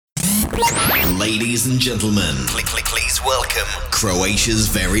Ladies and gentlemen, please welcome Croatia's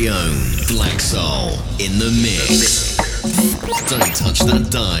very own Black Soul in the mix. Don't touch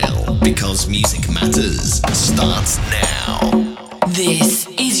that dial, because music matters starts now. This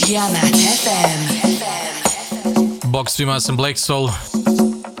is Yamat FM. Bog svima, ja sam Black Soul.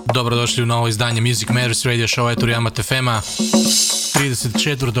 Dobrodošli u novo izdanje Music Matters Radio Show etur Yamat FM-a.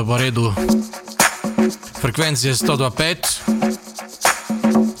 34. po redu. Frekvencija 102.5.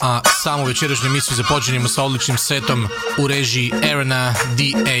 A samu večerašnju emisiju započinjemo sa odličnim setom u režiji Arena,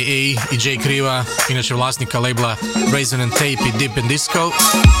 DAA i Jay Kriva, inače vlasnika labela Raisin and Tape i Deep and Disco.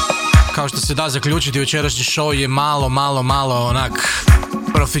 Kao što se da zaključiti, večerašnji show je malo onak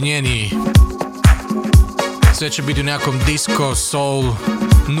profinjeniji. Sve će biti u nekakvom disco, soul,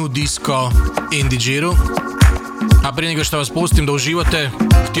 nu disco, indie džiru. A prije nego što vas pustim da uživate,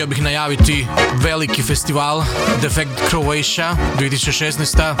 htio bih najaviti veliki festival Defect Croatia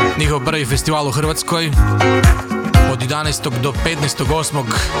 2016. Njihov prvi festival u Hrvatskoj od 11. do 15.8.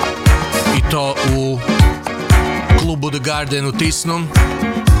 i to u klubu The Garden u Tisnu.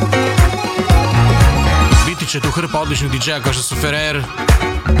 Biti će tu hrpa odličnih DJ-a kao što su Ferrer,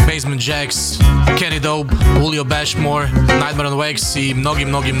 Basement Jaxx, Kenny Dope, Julio Bashmore, Nightmare on Wax i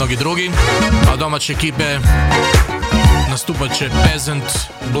mnogi drugi. A domaće ekipe nastupat će Peasant,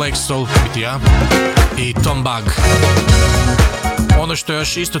 Black Soul, biti ja, i Tom Bug. Ono što je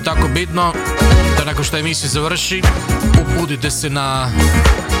još isto tako bitno, da nakon što emisija završi, uputite se na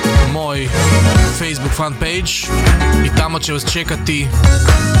moj Facebook fan page i tamo će vas čekati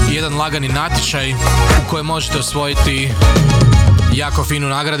jedan lagani natječaj u kojem možete osvojiti jako finu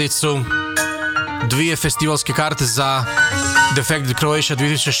nagradicu, 2 festivalske karte za Defected Croatia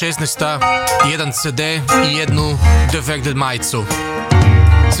 2016, 1 CD i 1 Defected majicu.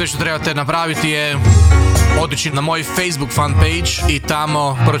 Sve što trebate napraviti je otići na moj Facebook fan page i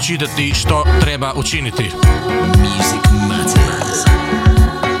tamo pročitati što treba učiniti.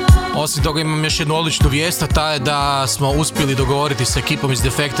 Osim toga imam još jednu odličnu vijest, a ta je da smo uspjeli dogovoriti s ekipom iz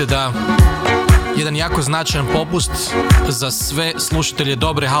Defecteda jedan jako značajan popust za sve slušatelje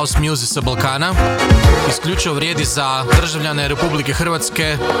dobre house music sa Balkana. Isključivo vrijedi za državljane Republike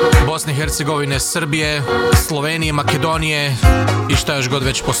Hrvatske, Bosne i Hercegovine, Srbije, Slovenije, Makedonije i šta još god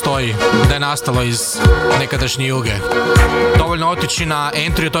već postoji da je nastalo iz nekadašnje Juge. Dovoljno otići na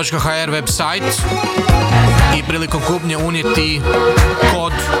entry.hr website i prilikom kupnje unijeti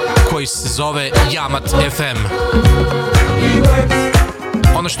kod koji se zove Yamat FM.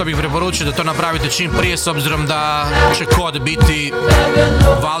 Ono što bih preporučio da to napravite čim prije, s obzirom da će kod biti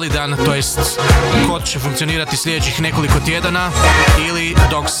validan, to jest kod će funkcionirati sljedećih nekoliko tjedana ili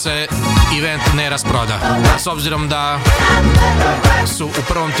dok se event ne rasproda. S obzirom da su u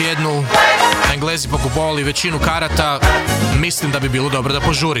prvom tjednu Englezi pokupovali većinu karata, mislim da bi bilo dobro da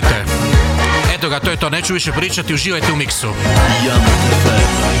požurite. Eto ga, to je to, neću više pričati, uživajte u miksu.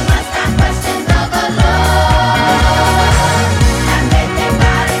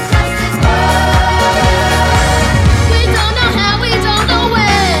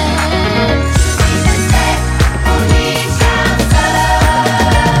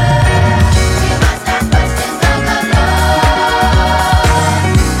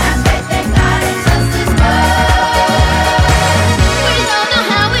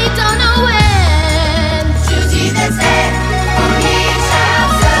 Choosing the set, only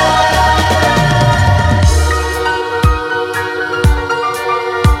shall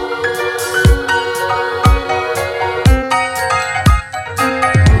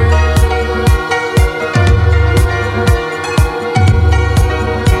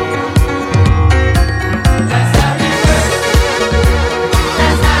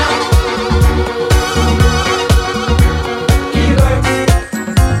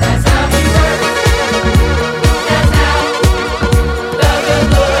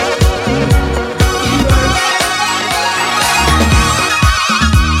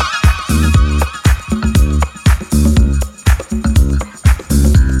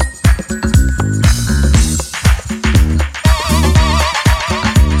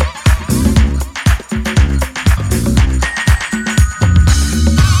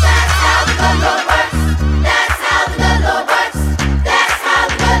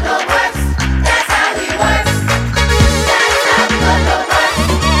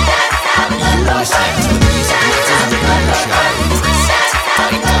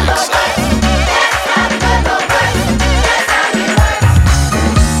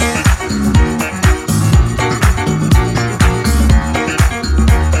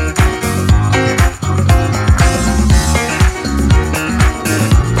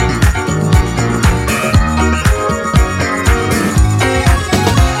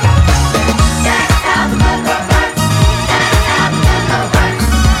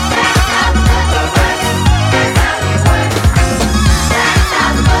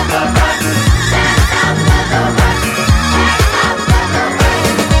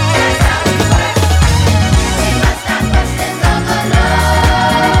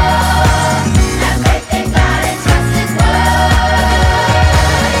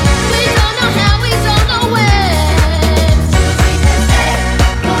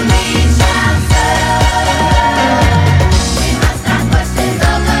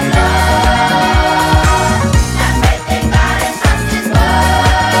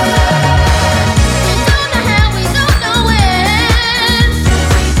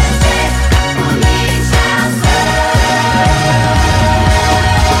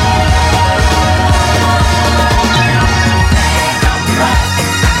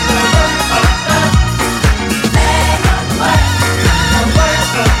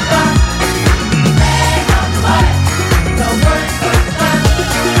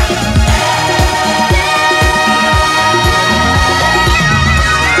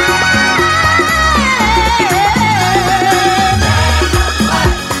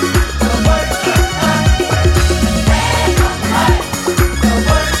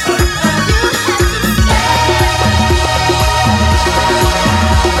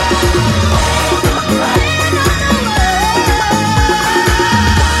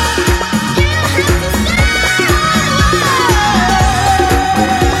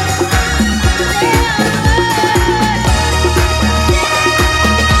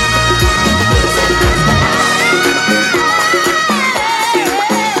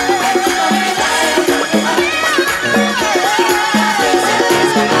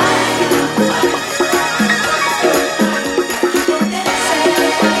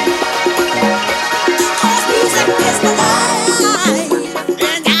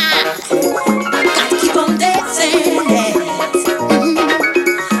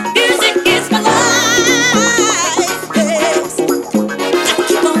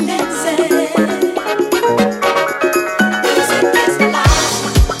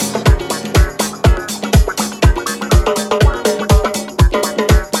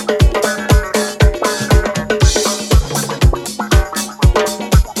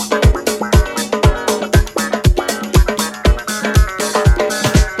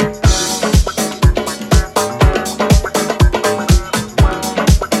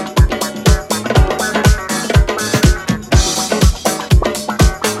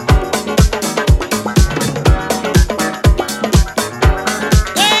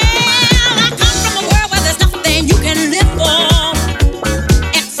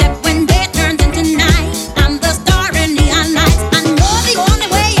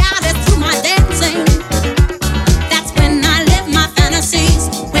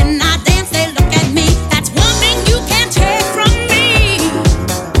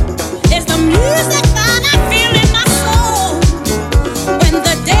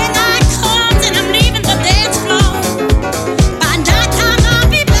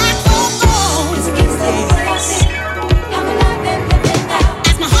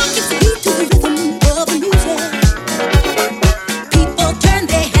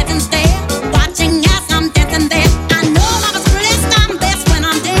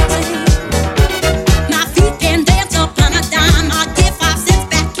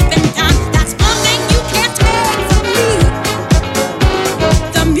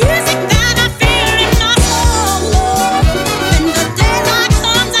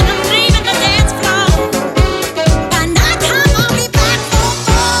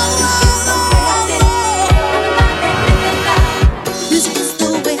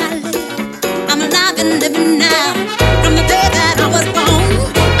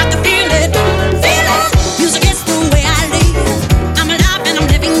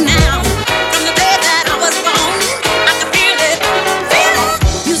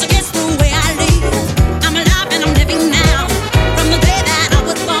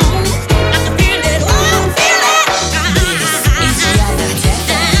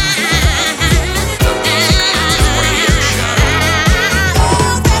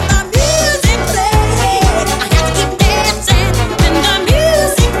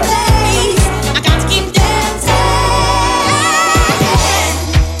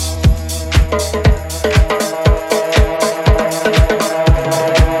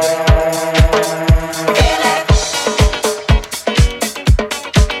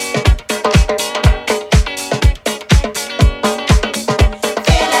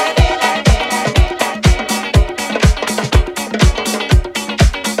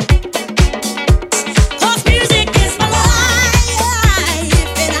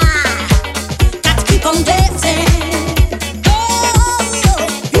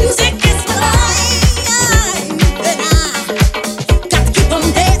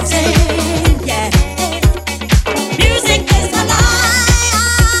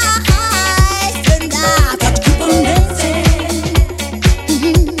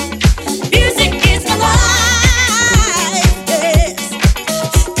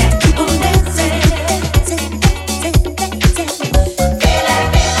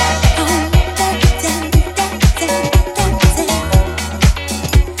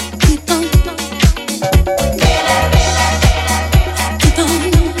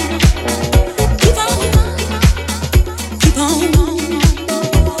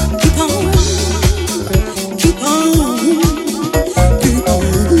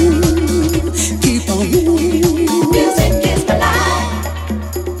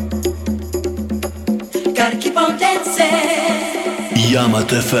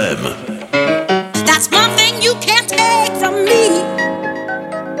FM. That's one thing you can't take from me.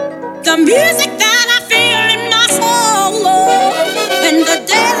 The music that I feel in my soul. When the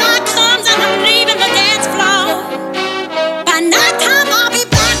daylight comes and I'm leaving the dance floor, by nighttime I'll be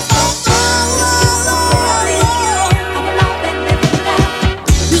back.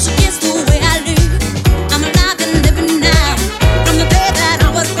 Music is the way I live. I'm alive and living now. From the day that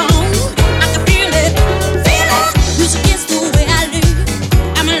I was born, I can feel it, feel it. Music is the way I live.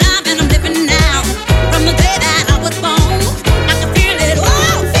 I'm alive and I'm living now. From the day that I was born, I can feel it,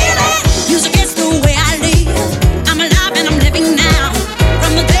 oh, feel it. Music is the way I live. I'm alive and I'm living now.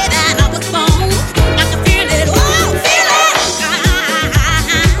 From the day that I was born, I can feel it, oh, feel it.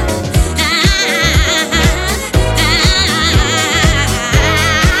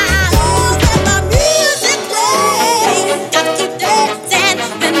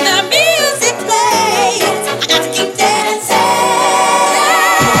 When the music plays, I got to keep dancing.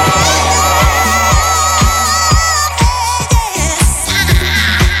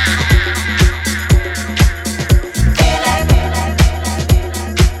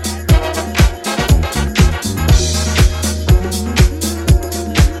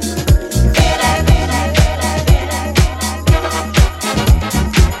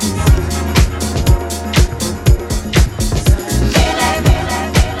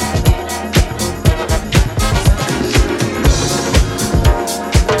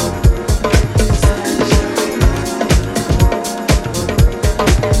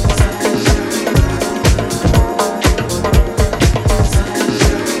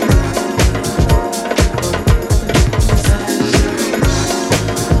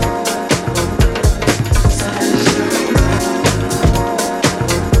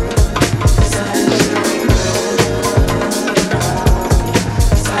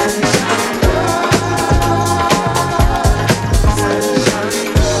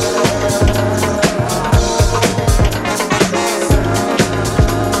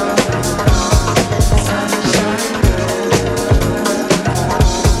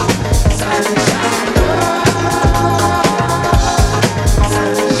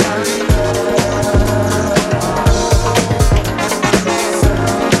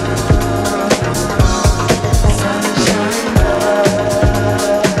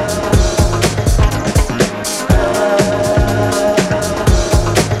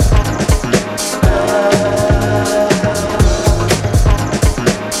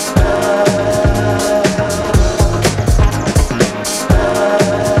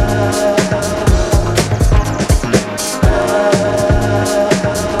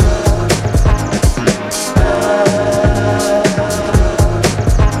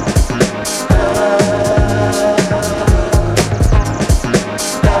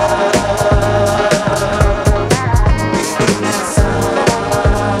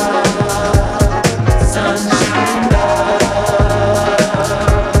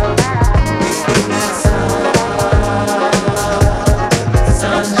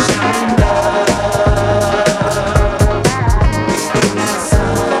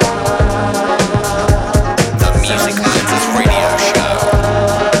 The Music Matters Radio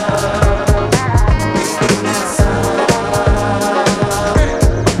Show.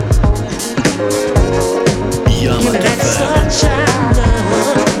 Yama FM.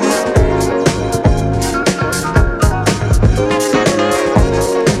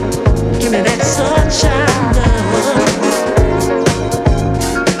 Give me that sunshine love.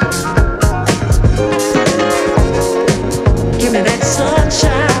 Give me that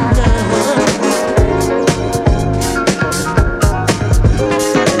sunshine love.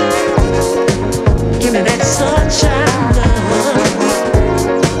 Give me that sunshine love.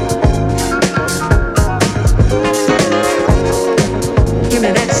 Give me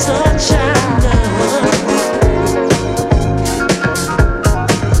that sunshine love.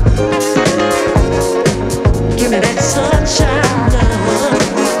 Give me that sunshine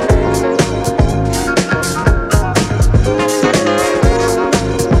love.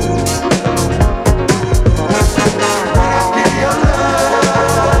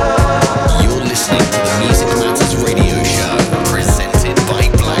 You're listening to the Music Matters Radio Show, presented by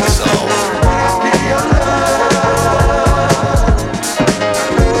Black Soul.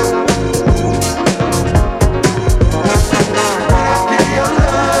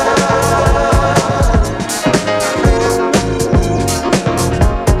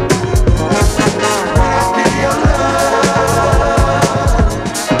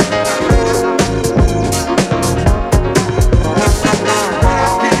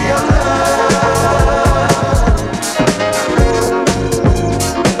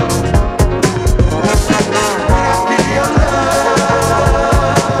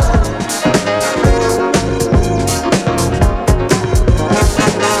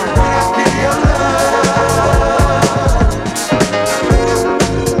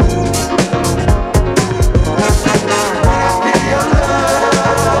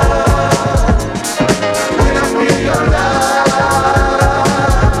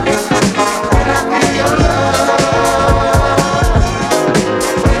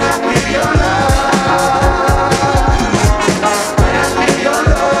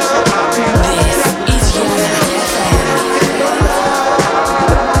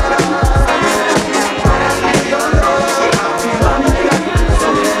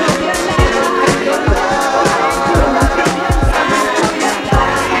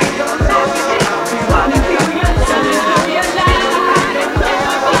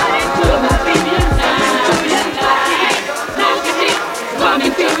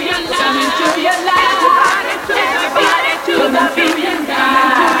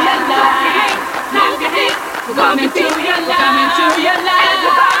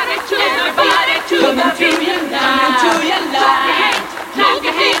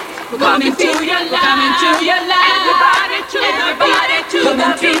 coming to your life, coming to your life. Everybody to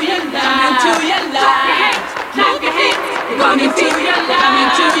coming to your life, coming to your life. Clap your hands, coming to your life, coming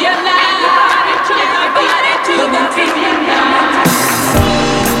to your life. Everybody to coming to your life.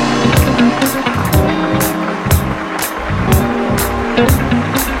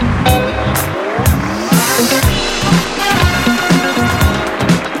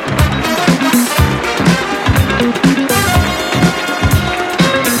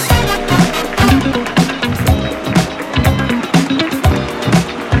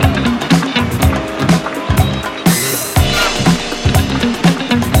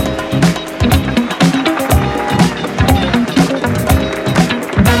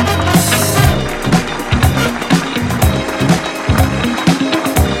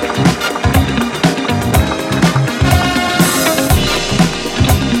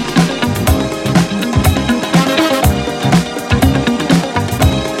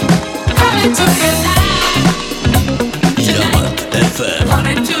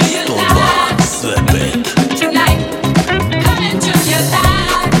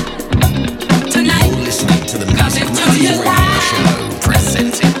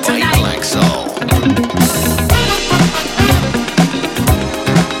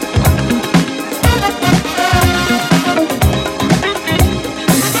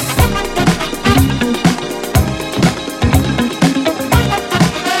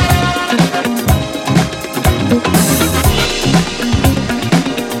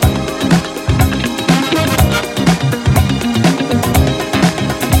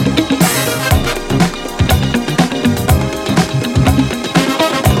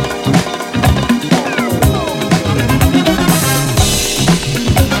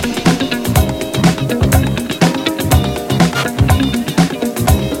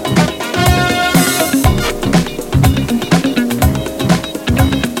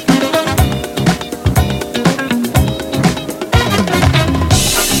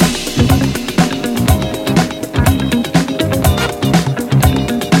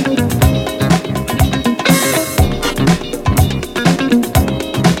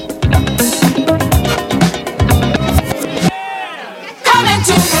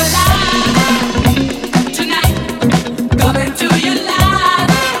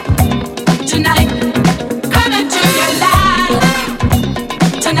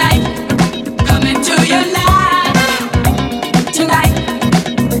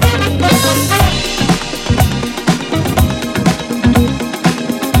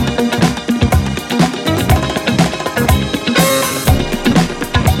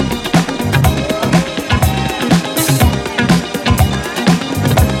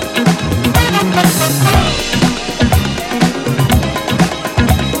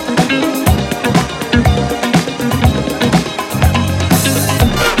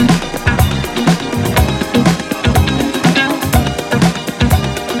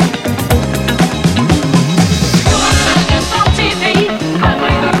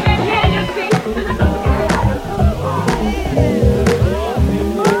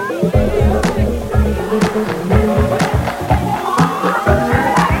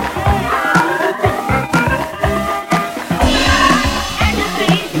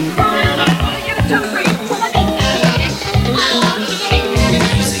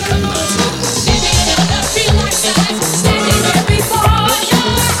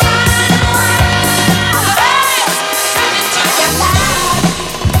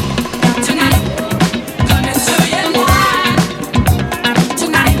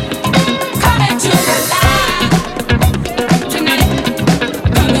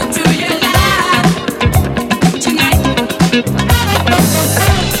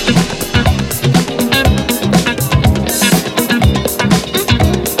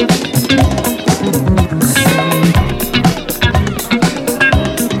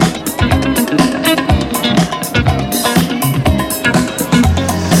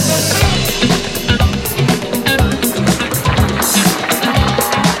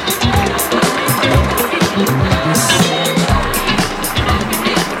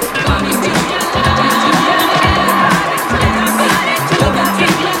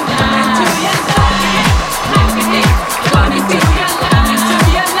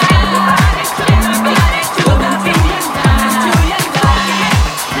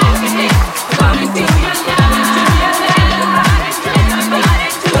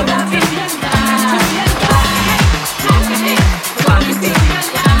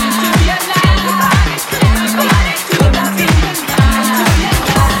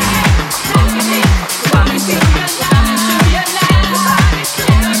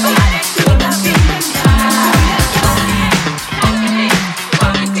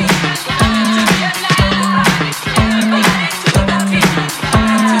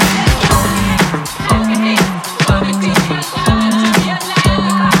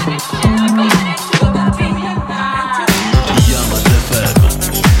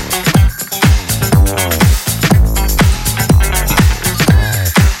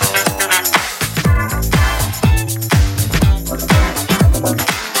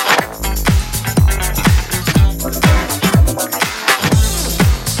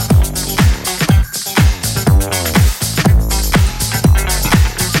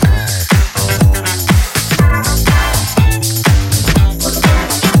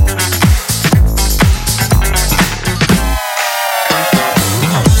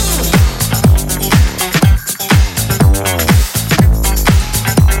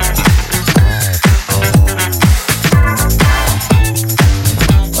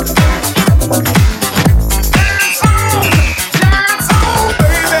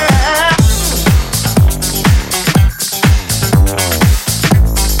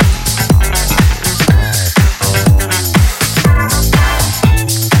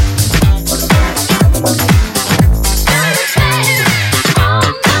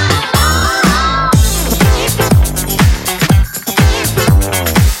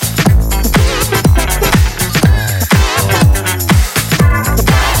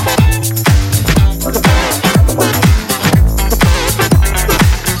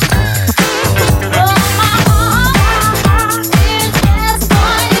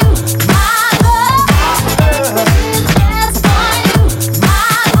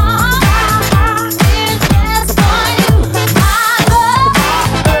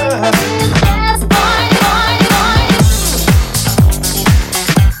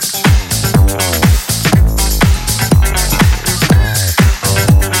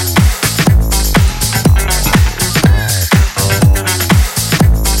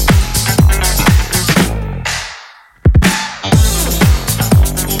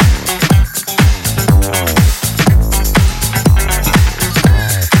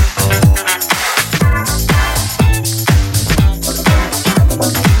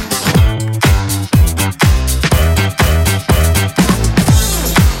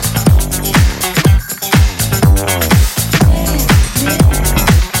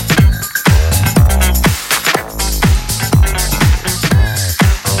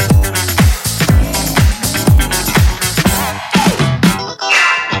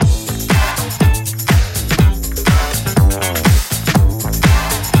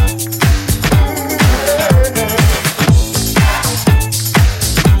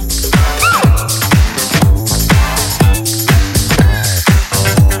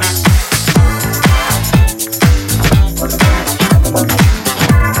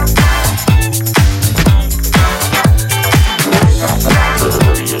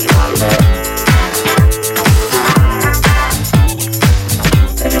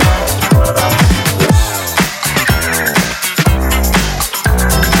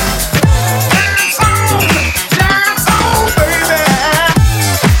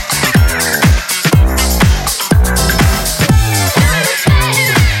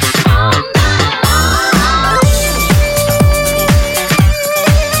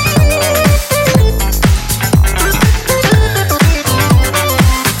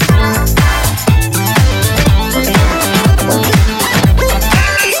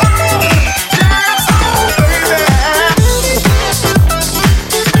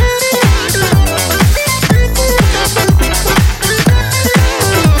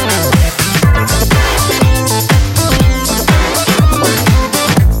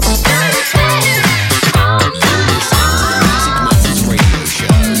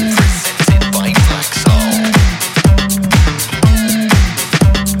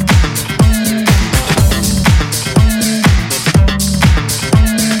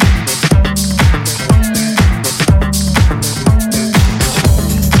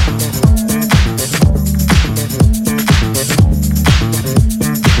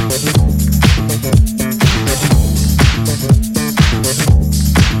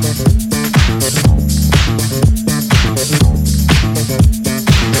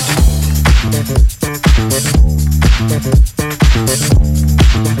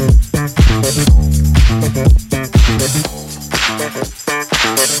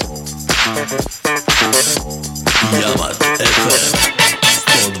 Yamat FM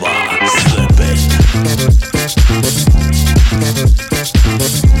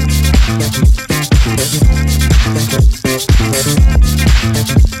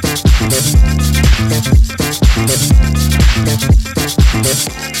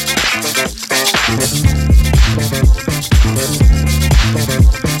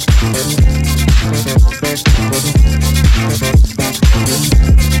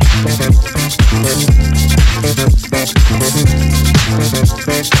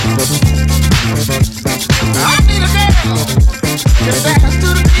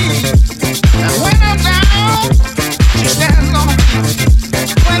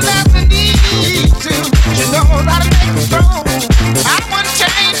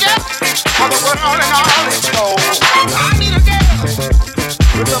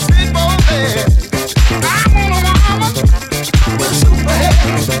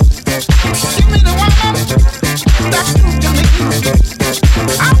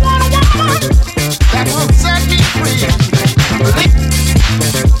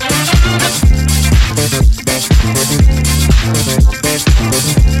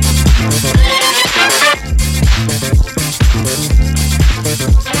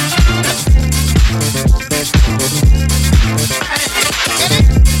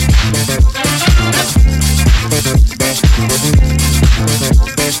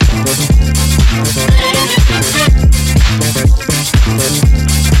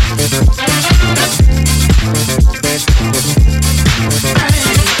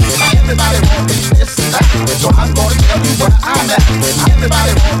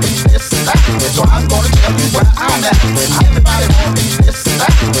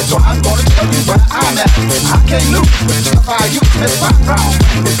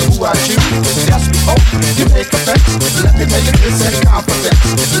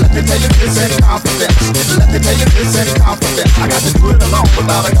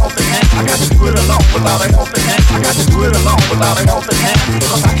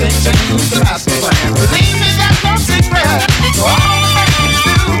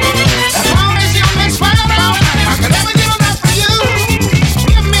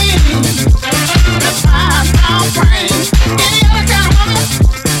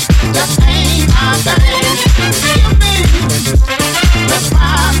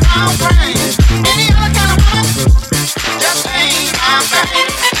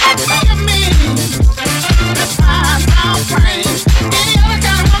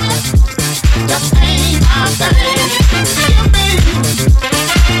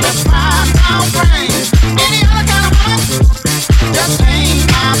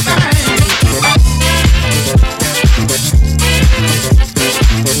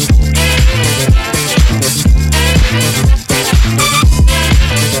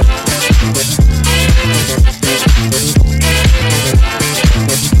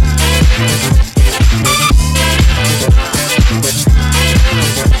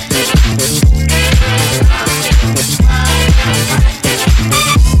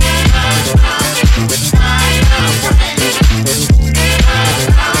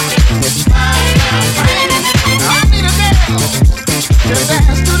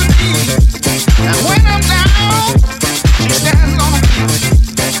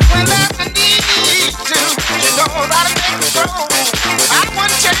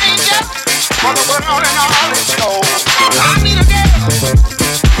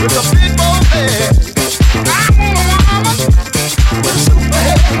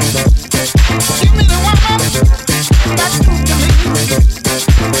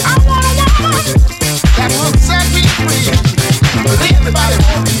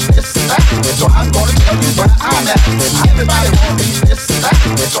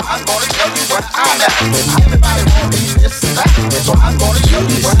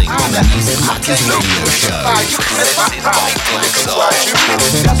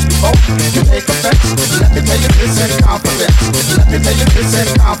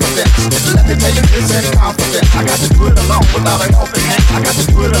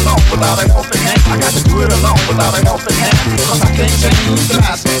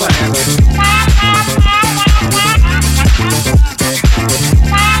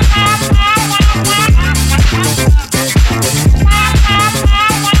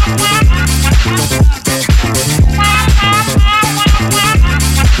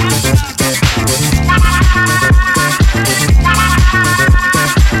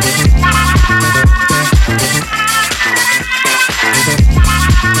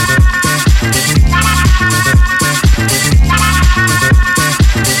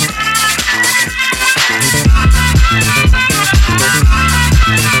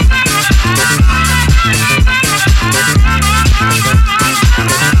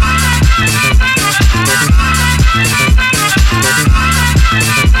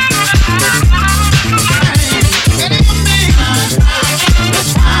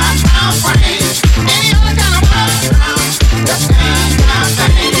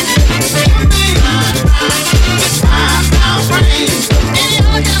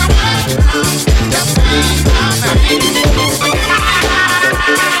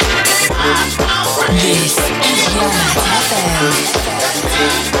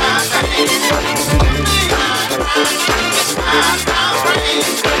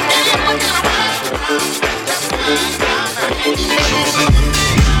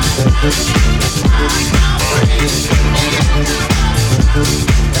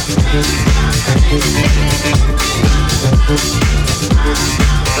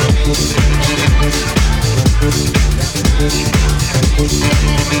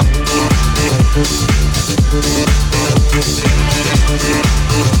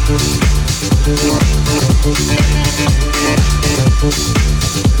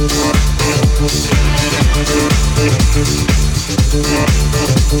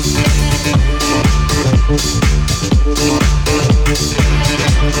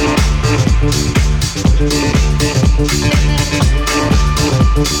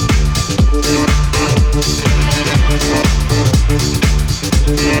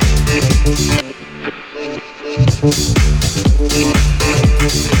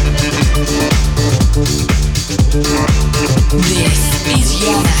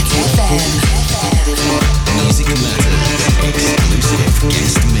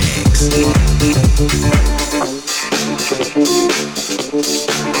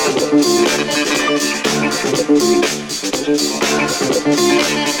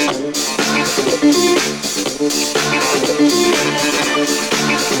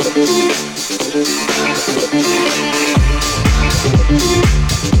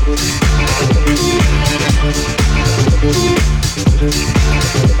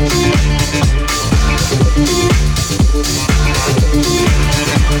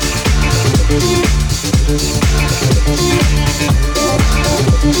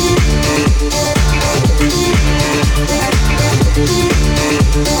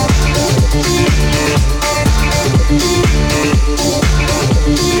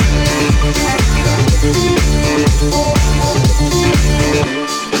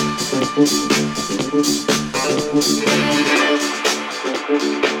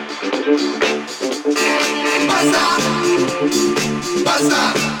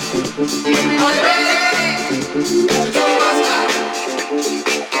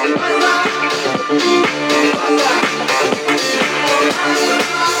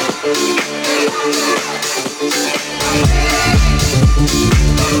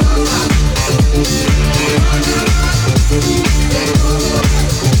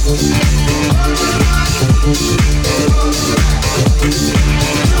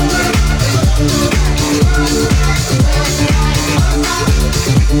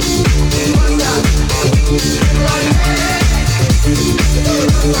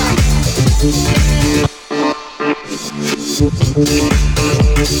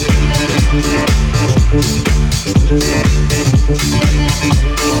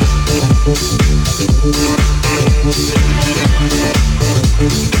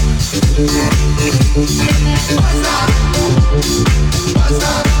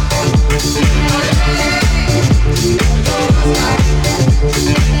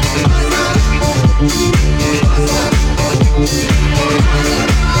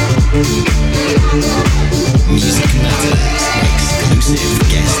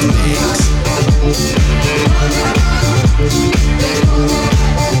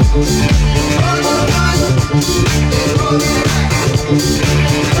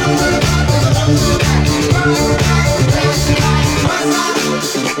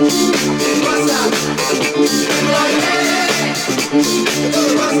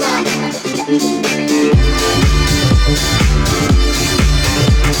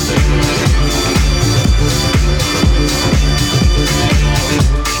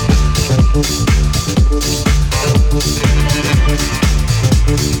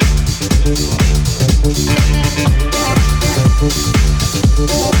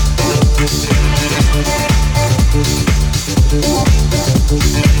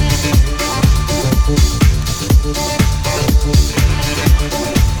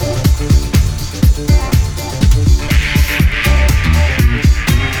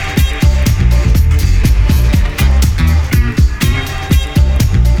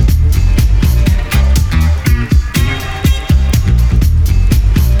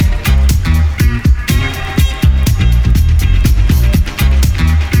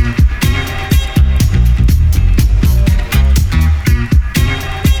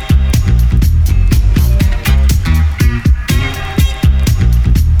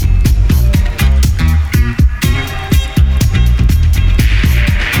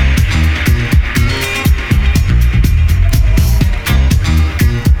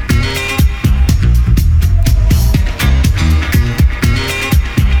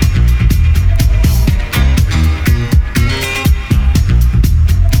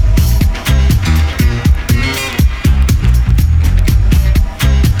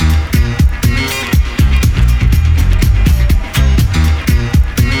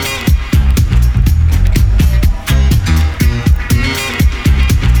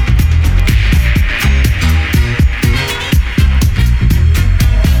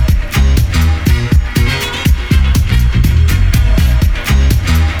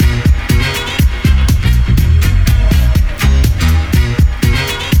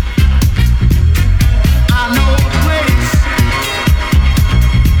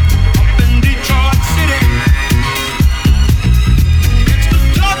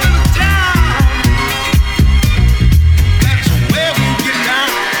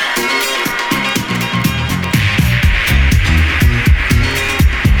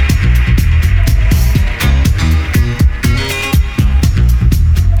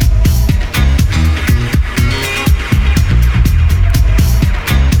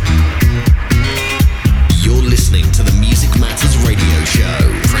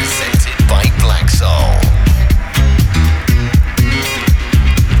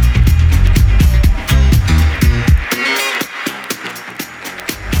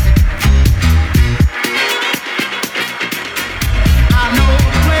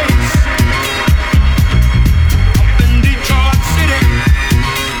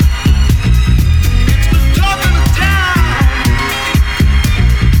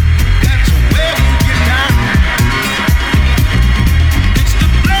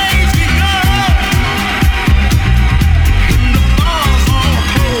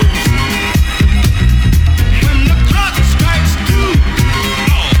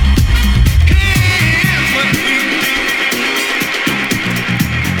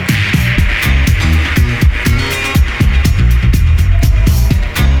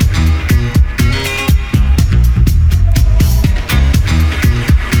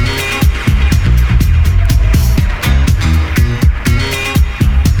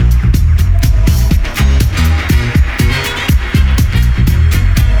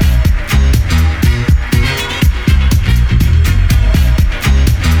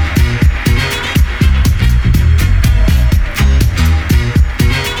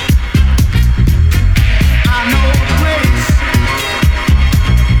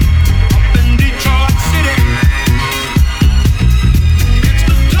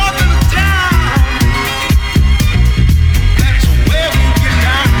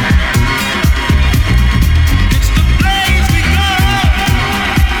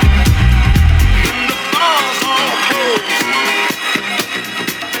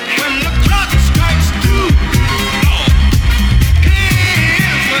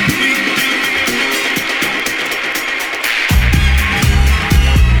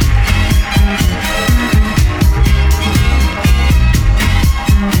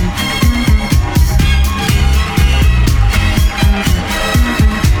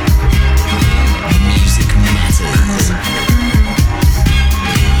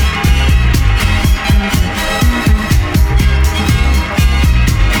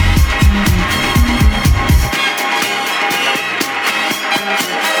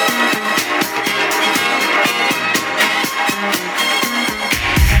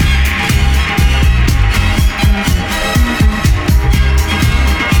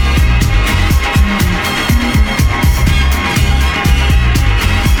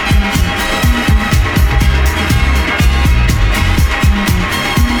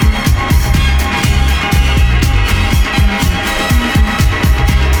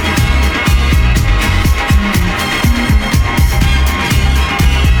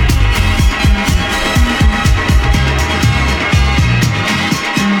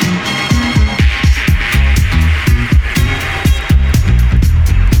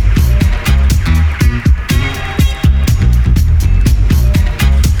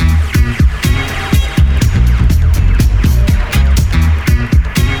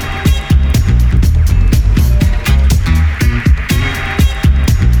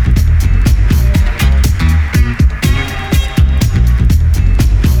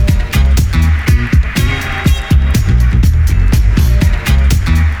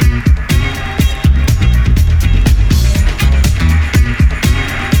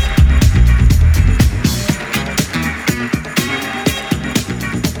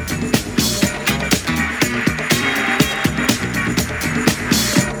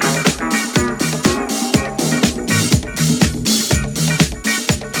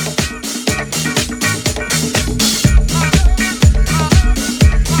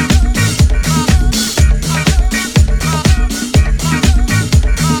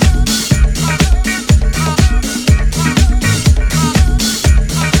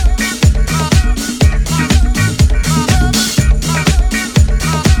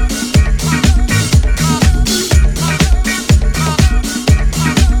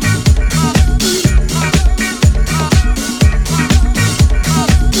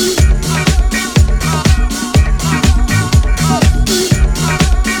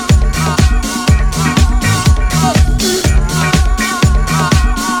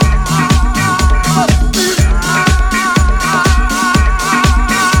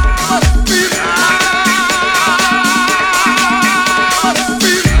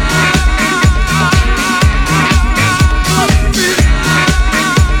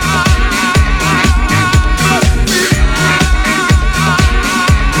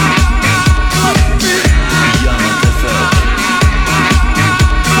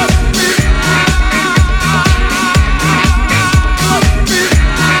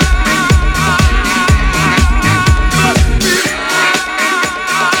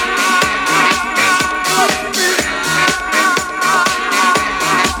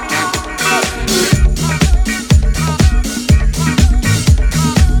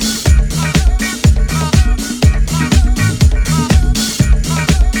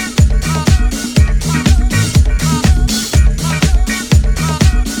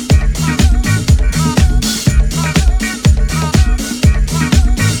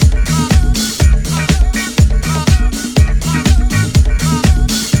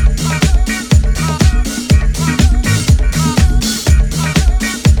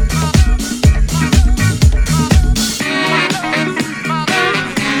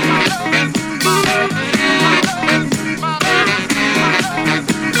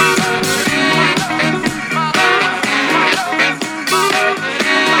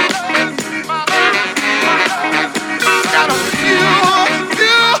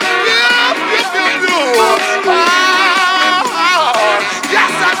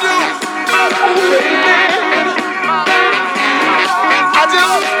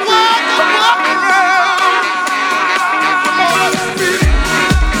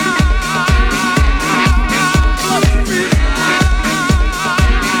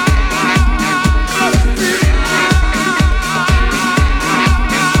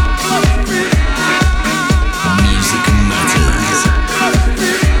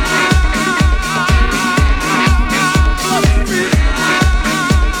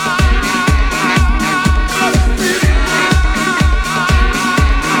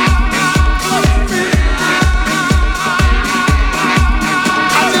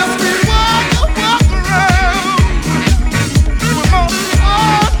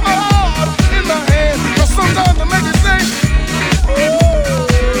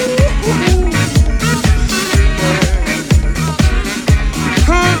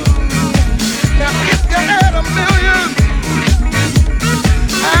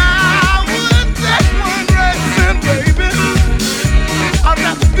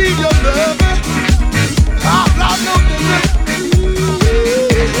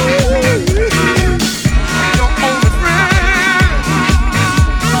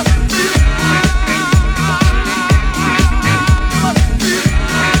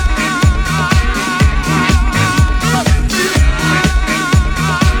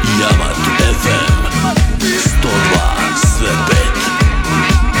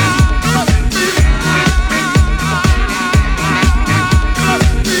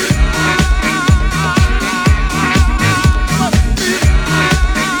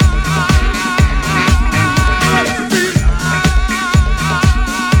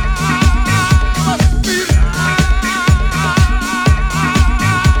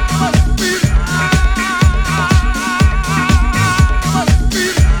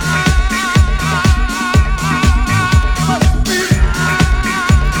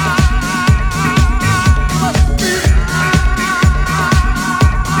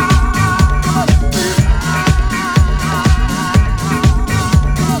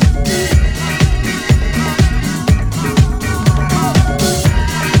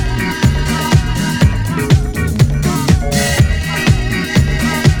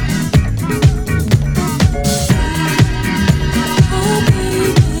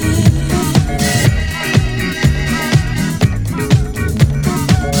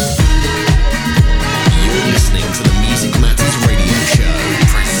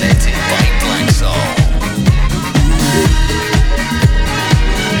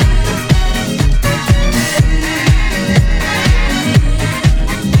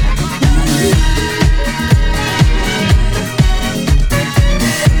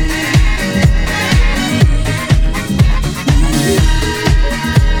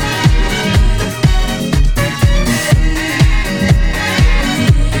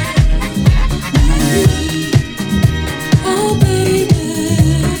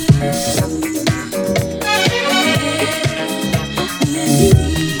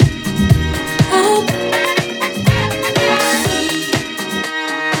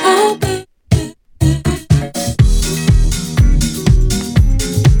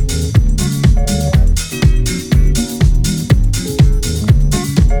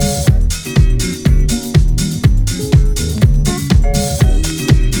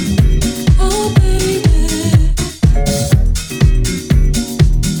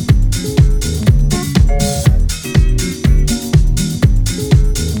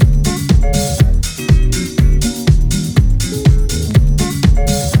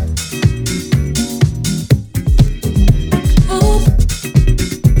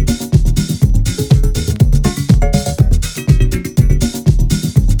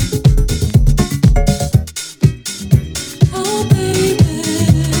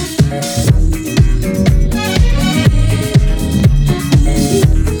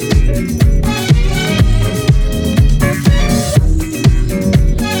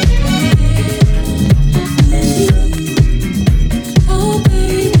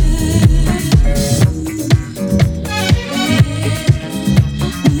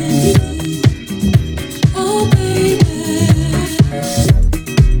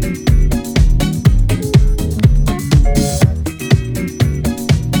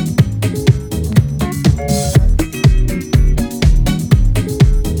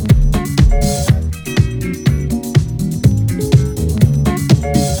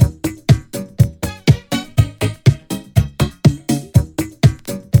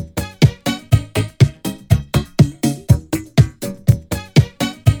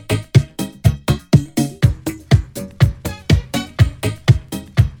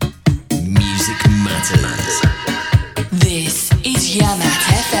Matters. This is Yamat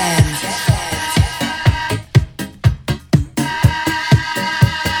FM.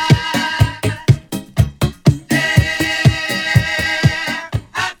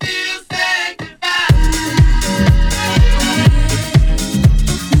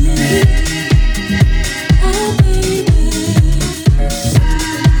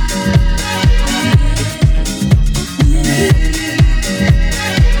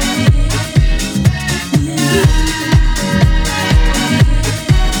 Yeah.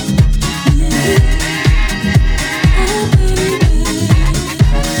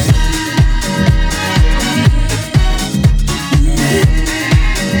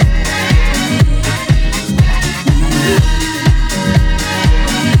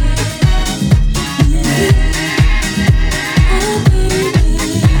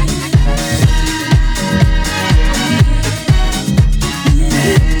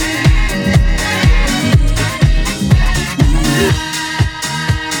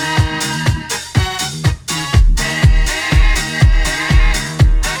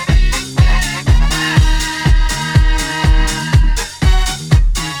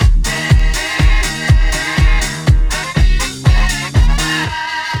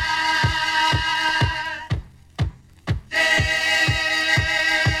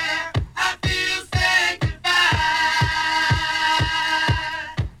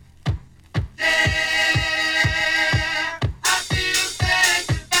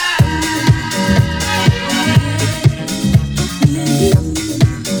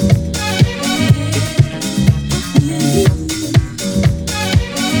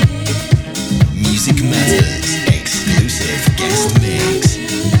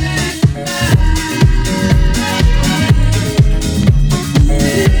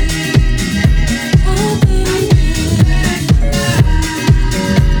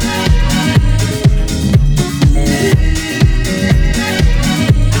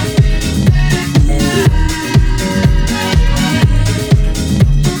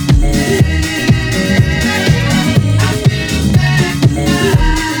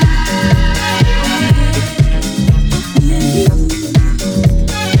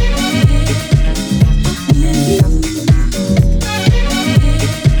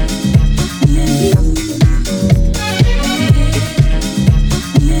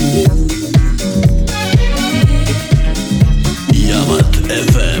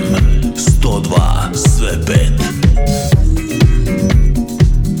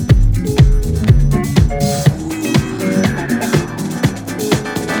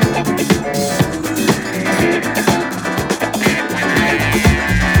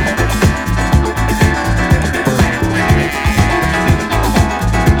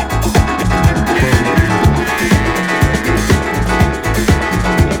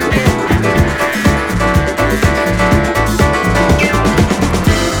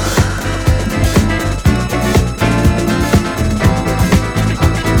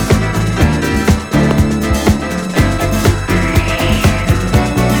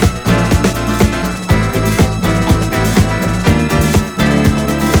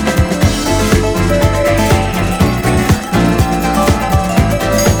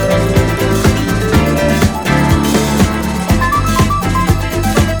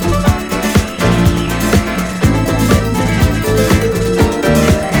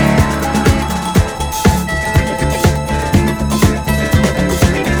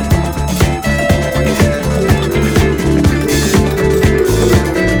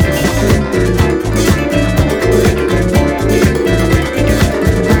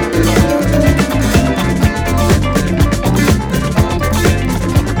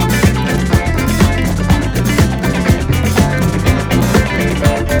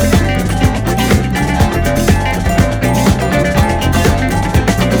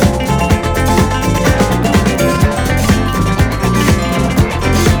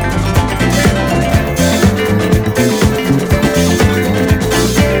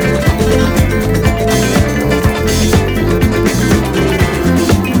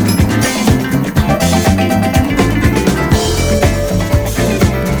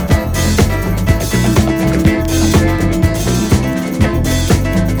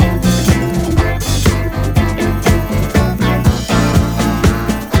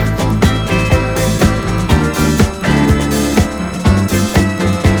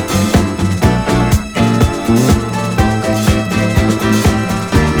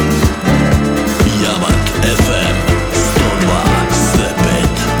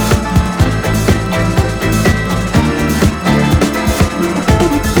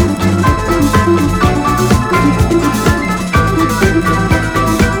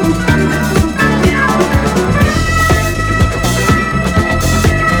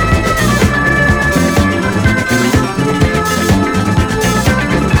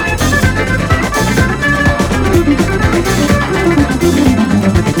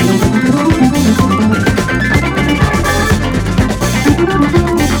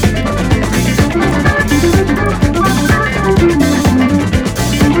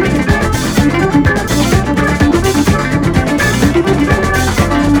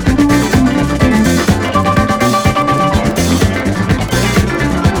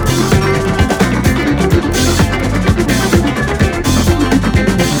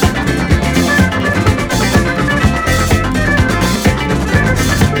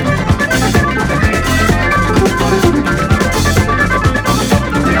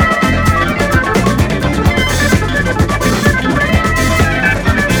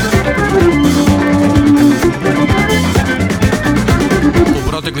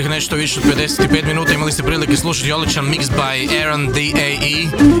 proteklih nešto više od 55 minuta imali ste prilike slušati odličan mix by Aaron D.A.E. i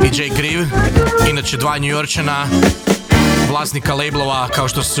Jay Grieve, inače dva New Yorkčana, vlasnika labelova kao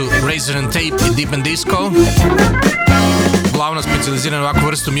što su Razor and Tape i Deep and Disco, glavno specijaliziran u ovakvu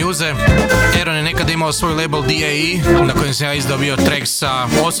vrstu muze. Aaron je nekada imao svoj label D.A.E. na kojem sam ja izdao bio track sa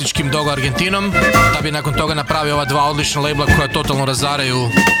osječkim Dogo Argentinom, da bi nakon toga napravio ova dva odlična labela koja totalno razaraju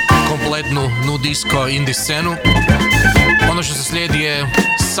kompletnu nu disco indie scenu. Ono što se slijedi je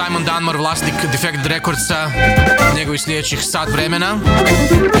Simon Dunmore, vlasnik Defected Recordsa, njegovih sljedećih sat vremena.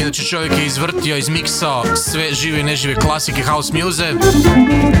 Inače čovjek je izvrtio, izmiksao sve žive i nežive klasike house muze,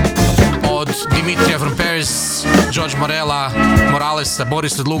 od Dimitrija from Paris, George Morella, Moralesa,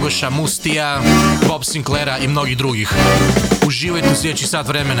 Borisa Dlugoša, Mustija, Bob Sinclaira i mnogih drugih. Uživajte u sljedećih sat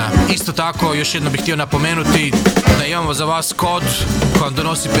vremena. Isto tako, još jedno bih htio napomenuti da imamo za vas kod koji vam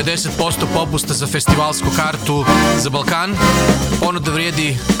donosi 50% popusta za festivalsku kartu za Balkan. Ono da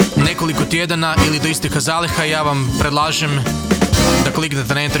vrijedi nekoliko tjedana ili do isteka zaliha. Ja vam predlažem da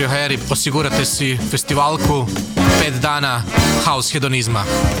kliknete na Enter.hr i osigurate si festivalku 5 dana house hedonizma.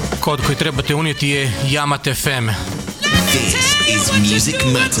 Kod koji trebate unijeti je Yamat FM. This is Music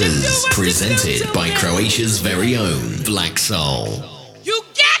Matters, presented by Croatia's very own Black Soul. You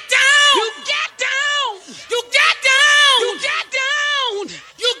get down! You get down! You get down! You get down!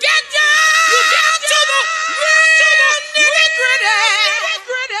 You get down! You get to the real nitty-gritty!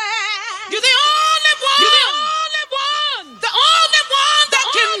 You're the only one! You're the only one! The only one that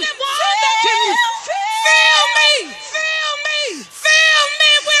can feel me! Feel me! Feel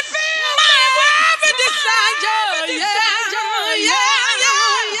me with my every desire! Yeah!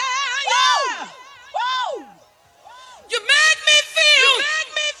 Woo! You make me feel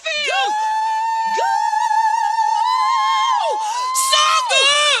good. So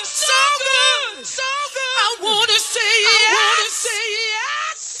good, so good, so good. I wanna say yes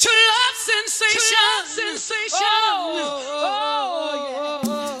to love sensation. Oh,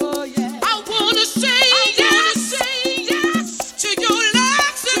 yeah. I wanna say yes to your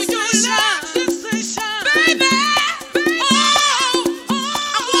love sensation, baby.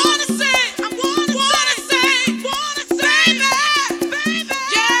 I wanna say, baby,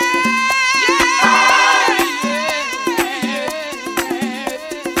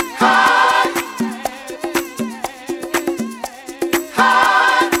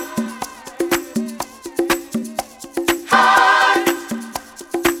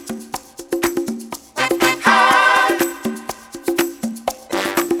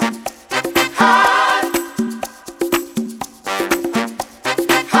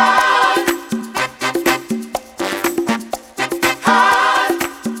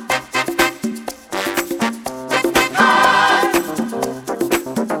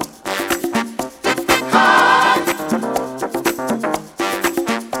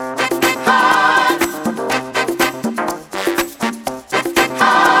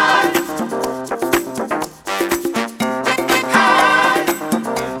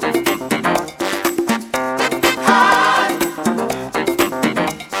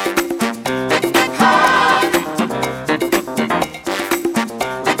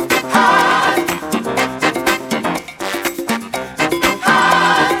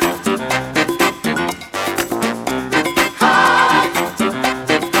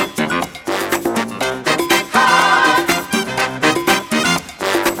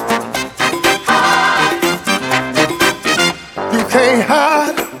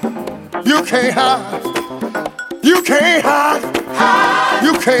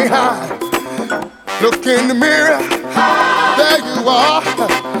 can't hide. Look in the mirror, there you are.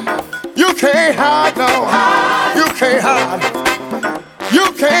 You can't hide, no. You can't hide. You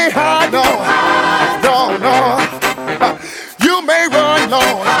can't hide, no. No, no. You may run, no.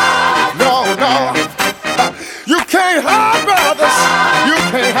 No, no. You can't hide, brothers. You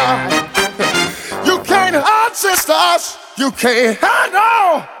can't hide. You can't hide, sisters. You can't hide,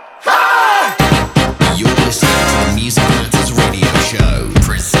 no. Hide. You're listening to the Music Matters radio show,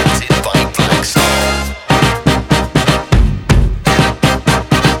 presented by Black Soul.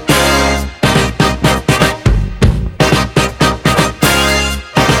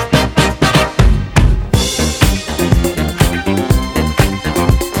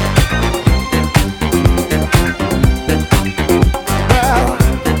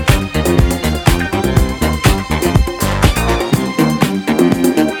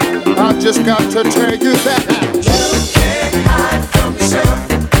 Just got to tell you that you can't hide from yourself.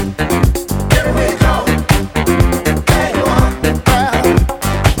 Here we go. There you are.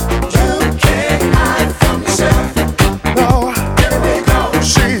 You can't hide from yourself. No. Here we go.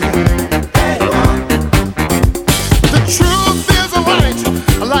 See. There you are. The truth is a light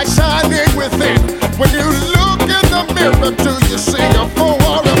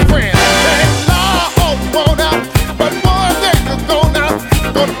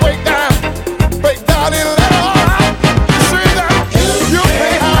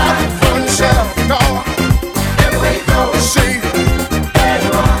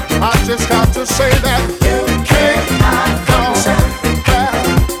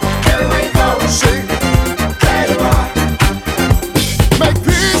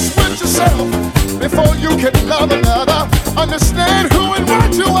before you can love another. Understand who and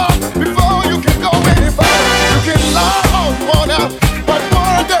what you are before you can go any further. You can love all you wanna, but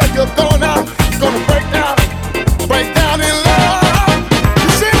one day you're gonna break down in love. You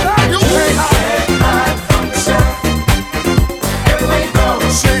see that you can't hide from yourself. Everywhere you go,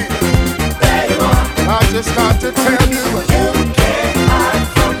 see, there you are. I just got to tell you, you can't hide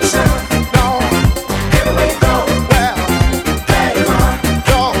from yourself. No, everywhere you go, well, there you are.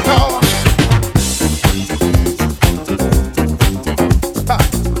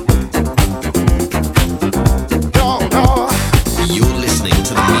 You're listening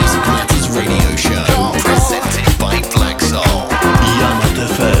to the Music Matters Radio Show, presented by Black Soul. Yamat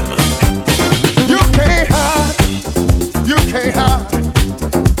FM. You can't hide, you can't hide.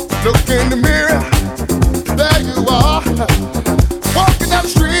 Look in the mirror, there you are. Walking down the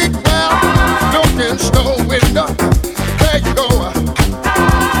street, well, look in the store window. There you go,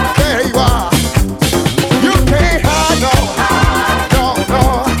 there you are. You can't hide, no, no, no.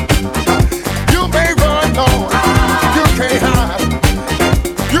 You may run, no, you can't hide.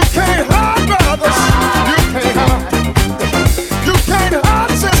 You can't hide, brothers, you can't hide. You can't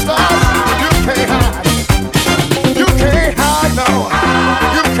hide, sisters, you can't hide. You can't hide, no,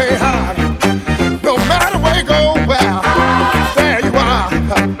 you can't hide. No matter where you go, well, there you are.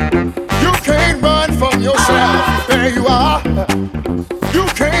 You can't run from yourself, there you are. You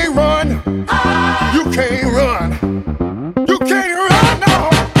can't run, you can't run. You can't run, no.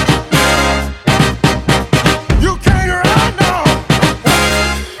 You can't run, no.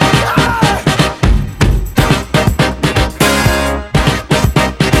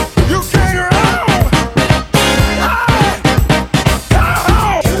 You can't run.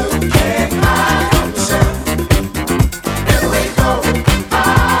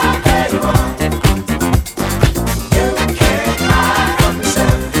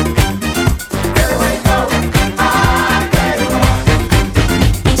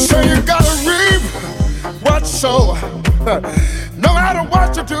 So you gotta reap what you sow. No matter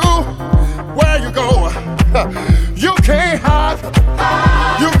what you do, where you go, you can't hide.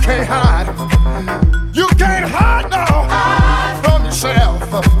 You can't hide. You can't hide now from yourself.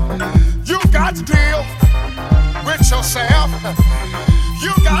 You got to deal with yourself.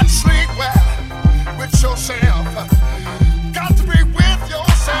 You got to sleep well with yourself. Got to be with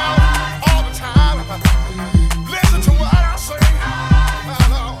yourself all the time. Listen to what I say.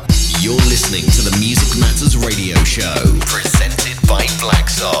 You're listening to the Music Matters Radio Show, presented by Black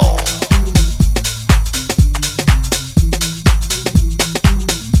Soul.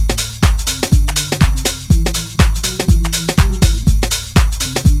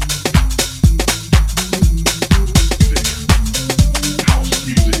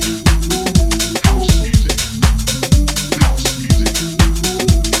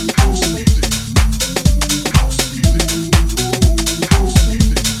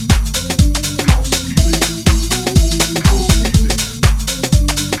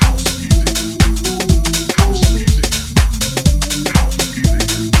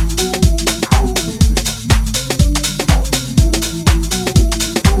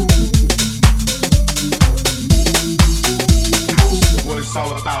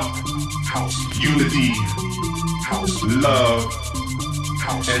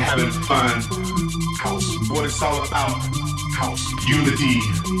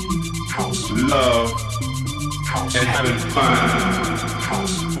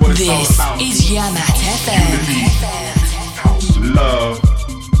 This is Yamat FM. Love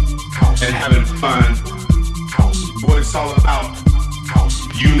and having fun. What it's all about.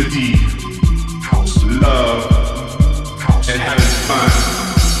 Unity, love and having fun.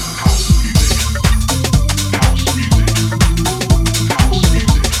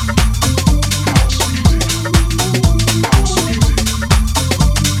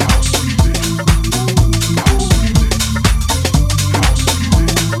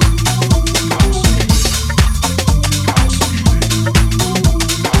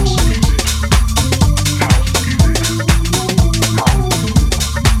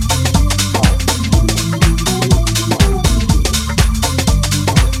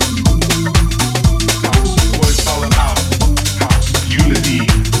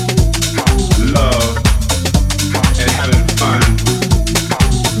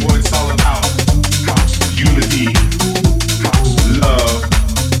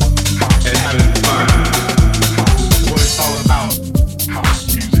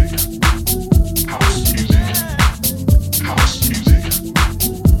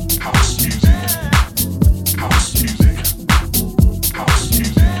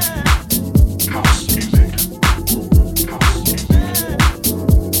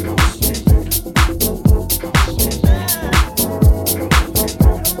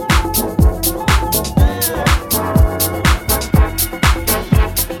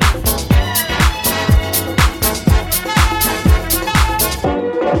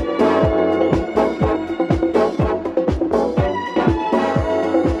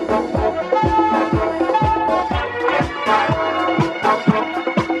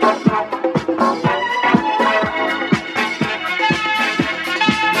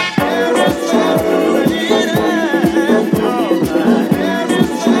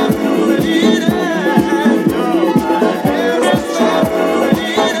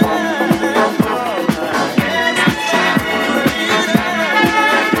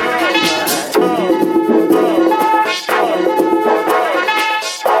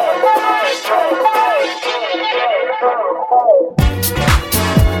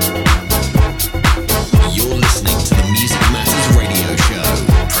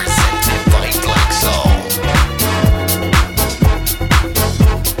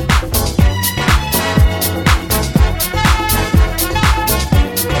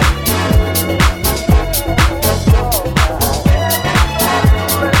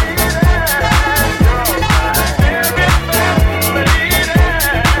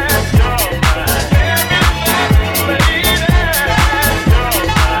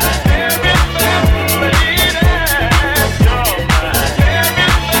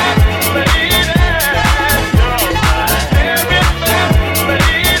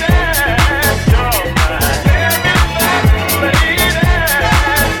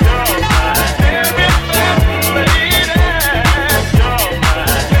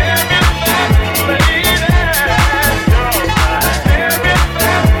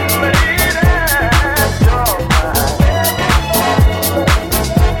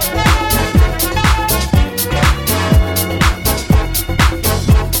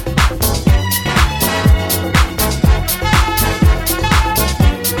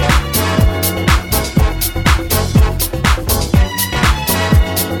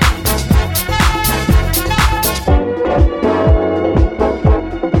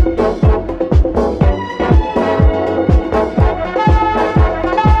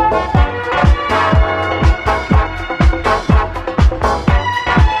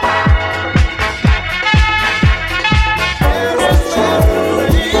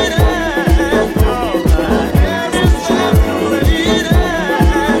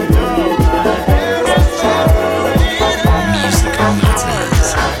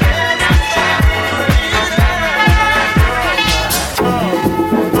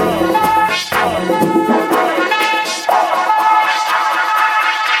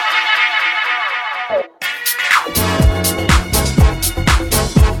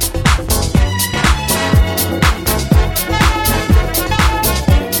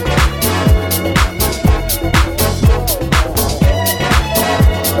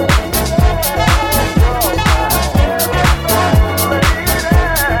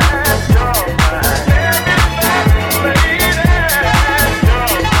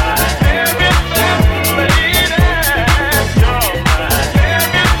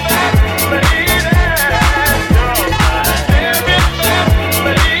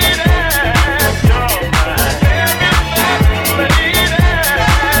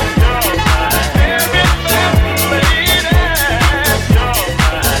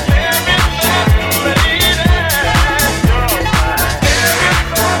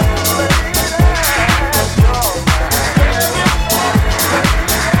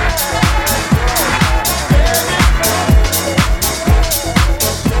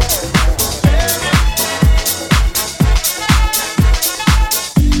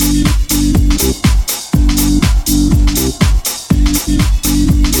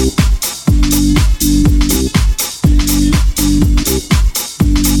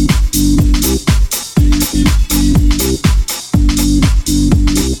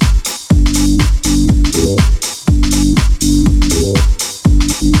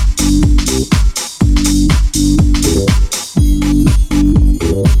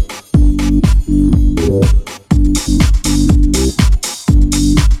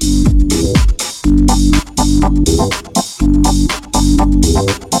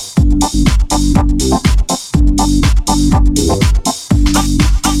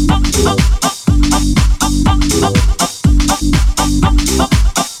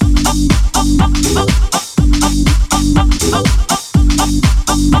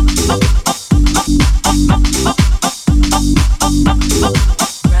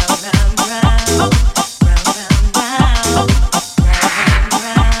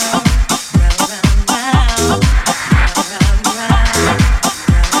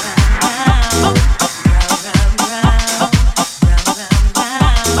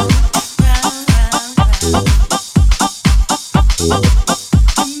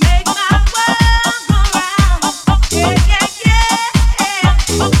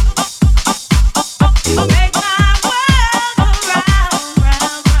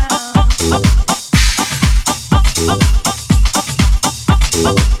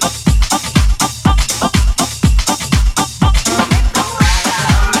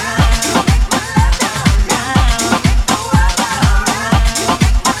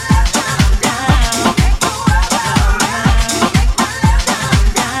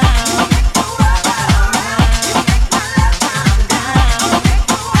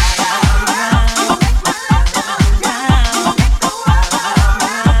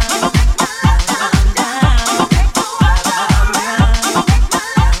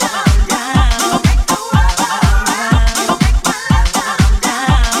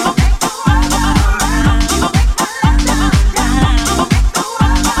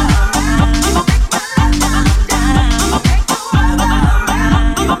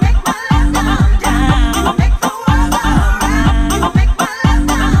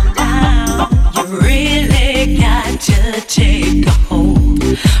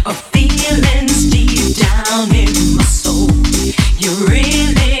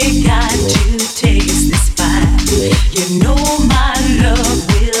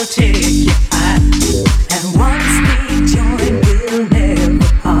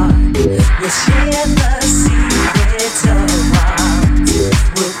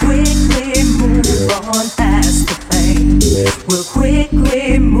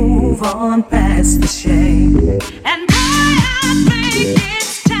 we move on past the shame. And boy, I think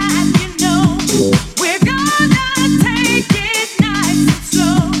it's time, you know, we're gonna take it nice and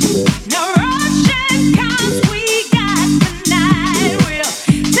slow. No rushing 'cause we got the night. We'll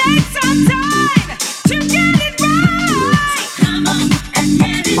take some time to get it right. Come on and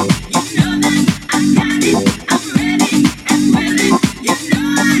get it. You know that I got it. I'm ready and willing. You know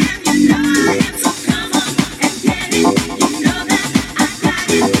I am. You know I am. So come on and get it. You know that I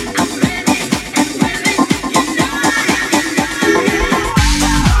got it. I'm ready and willing. You know I am. You know I am.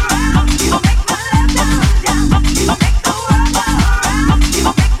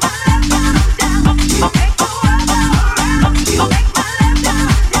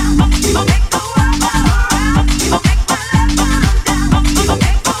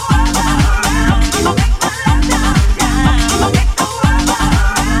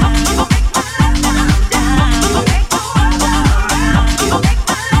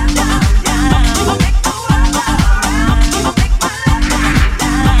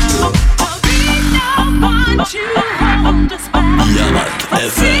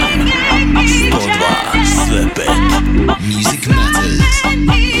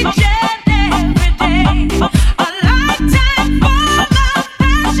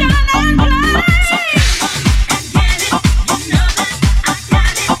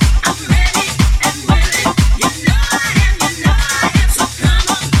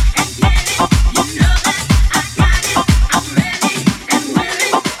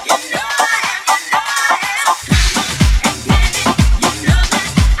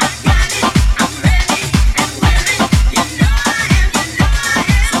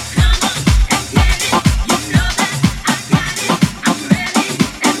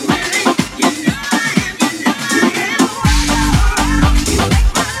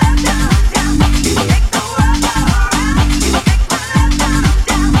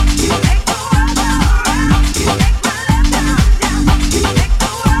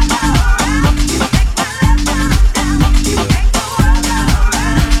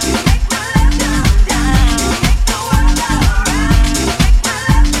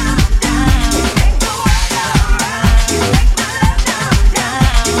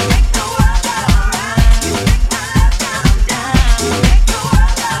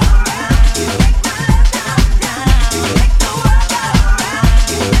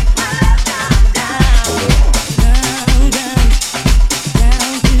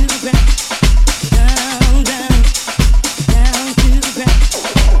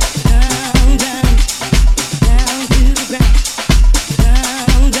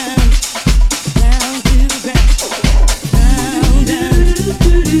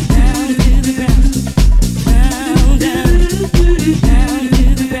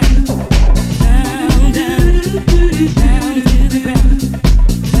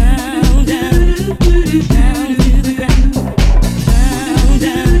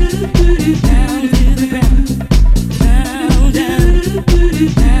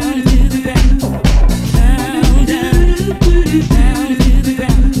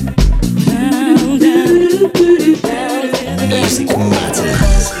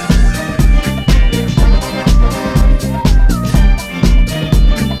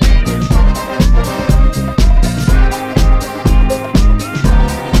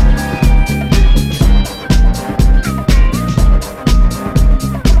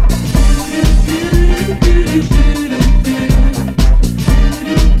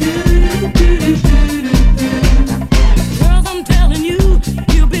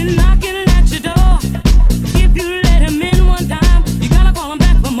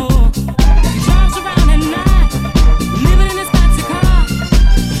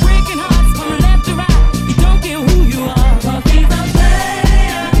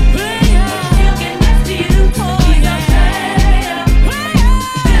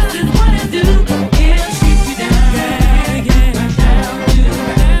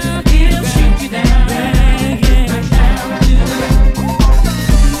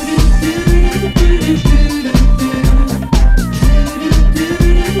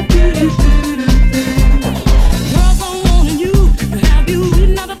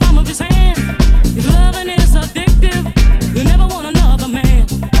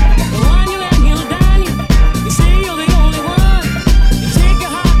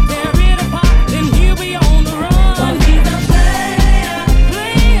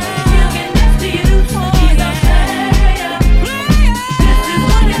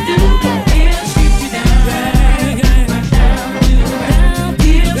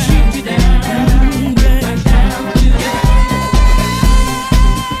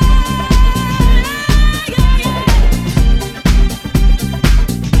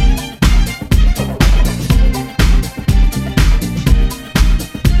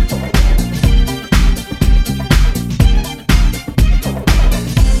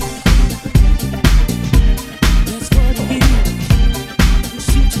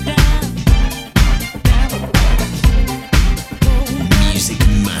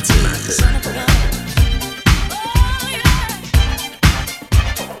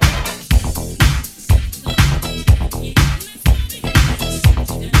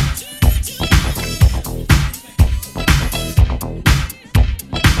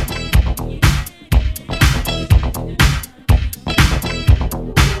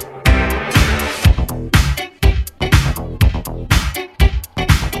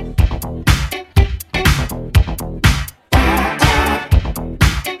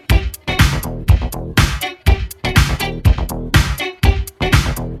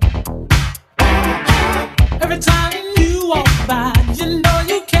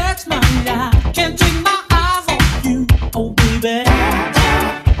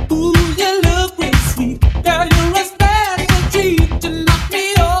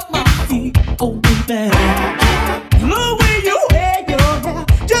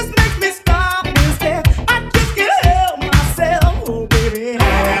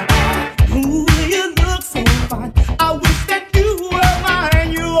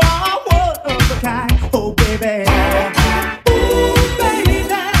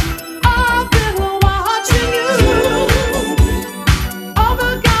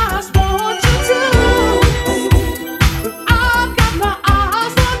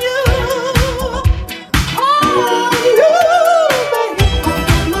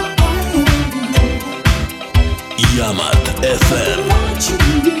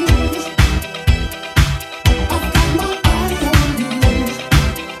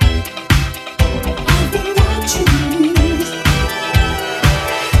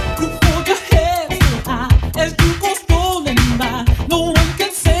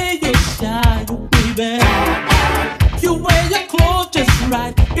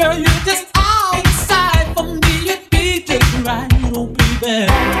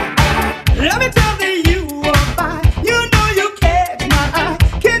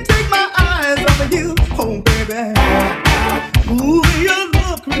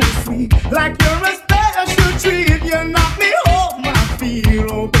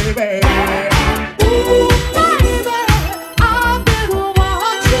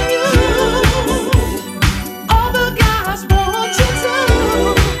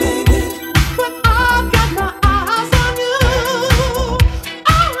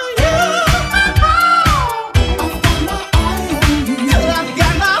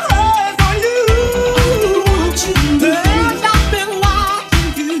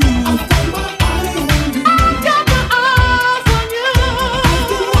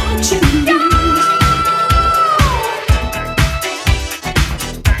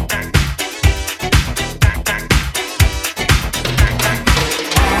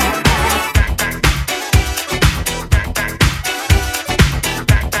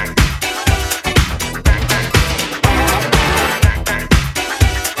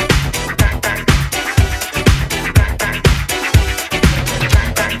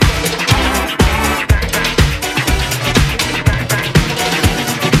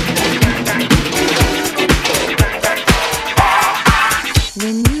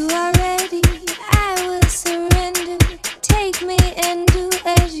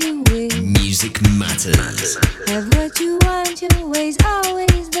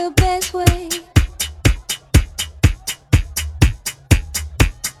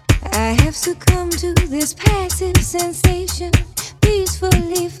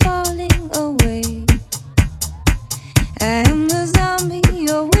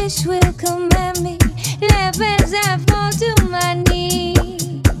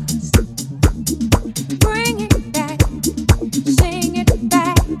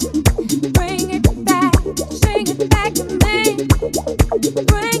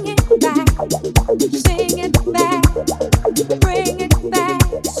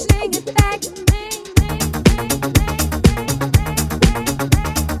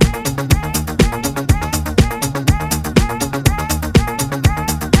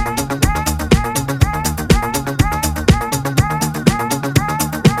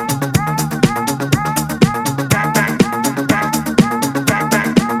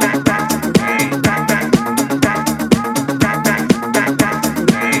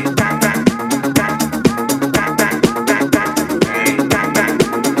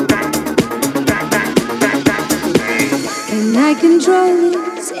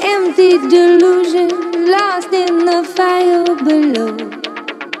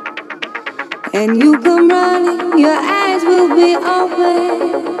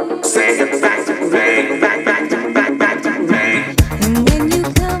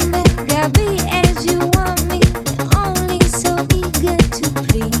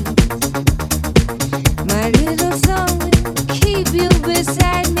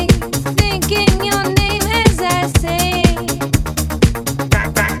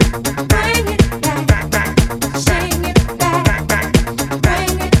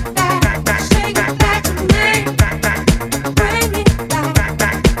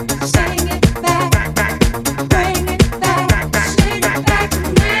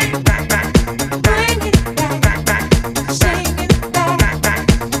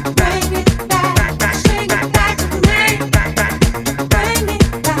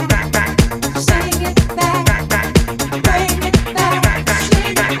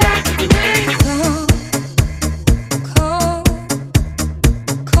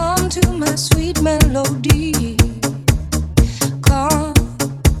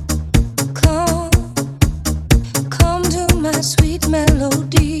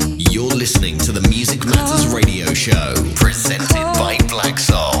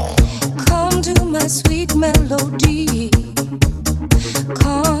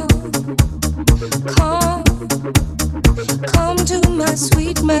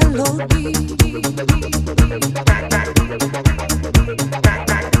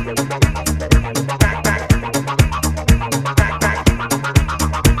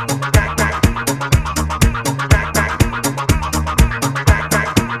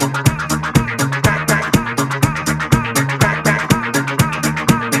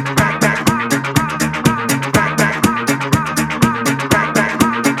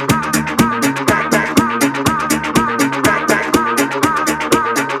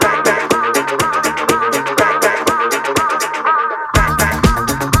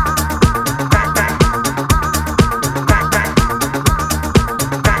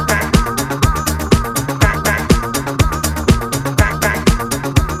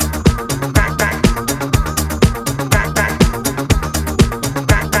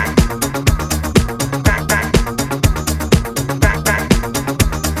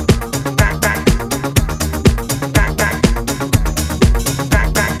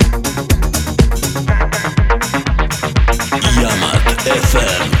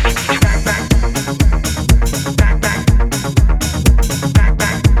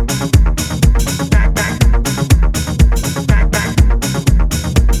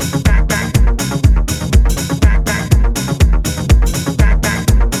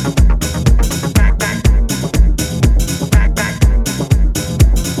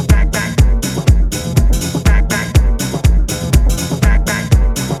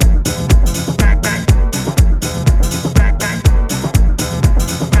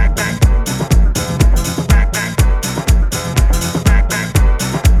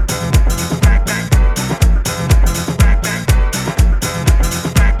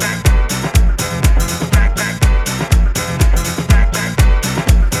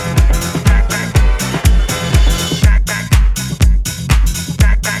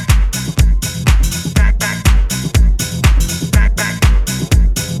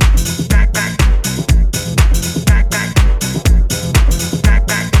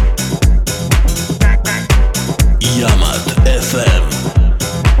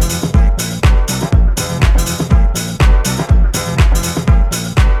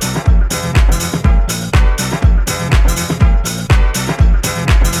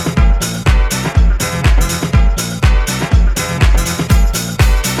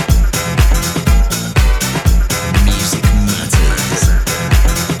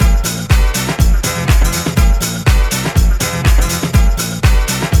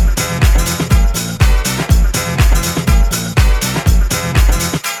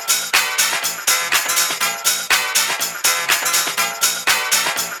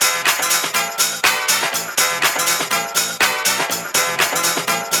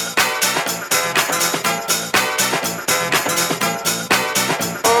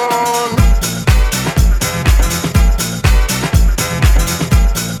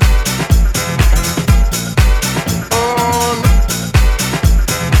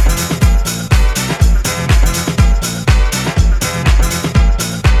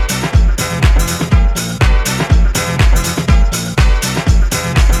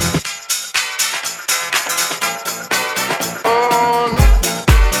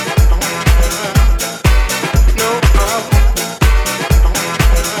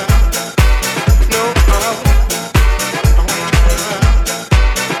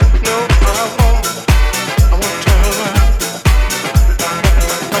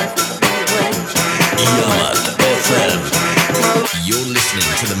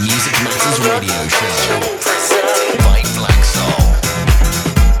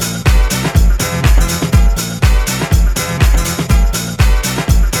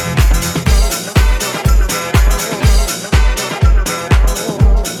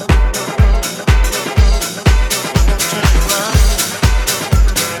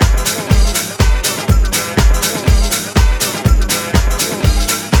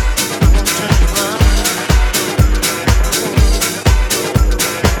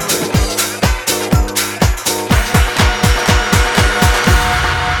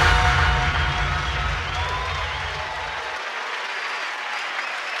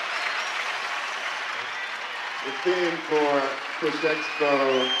 The theme for Push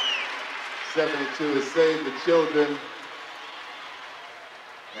Expo 72 is Save the Children.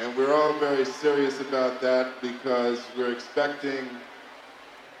 And we're all very serious about that because we're expecting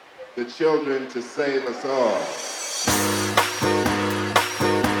the children to save us all.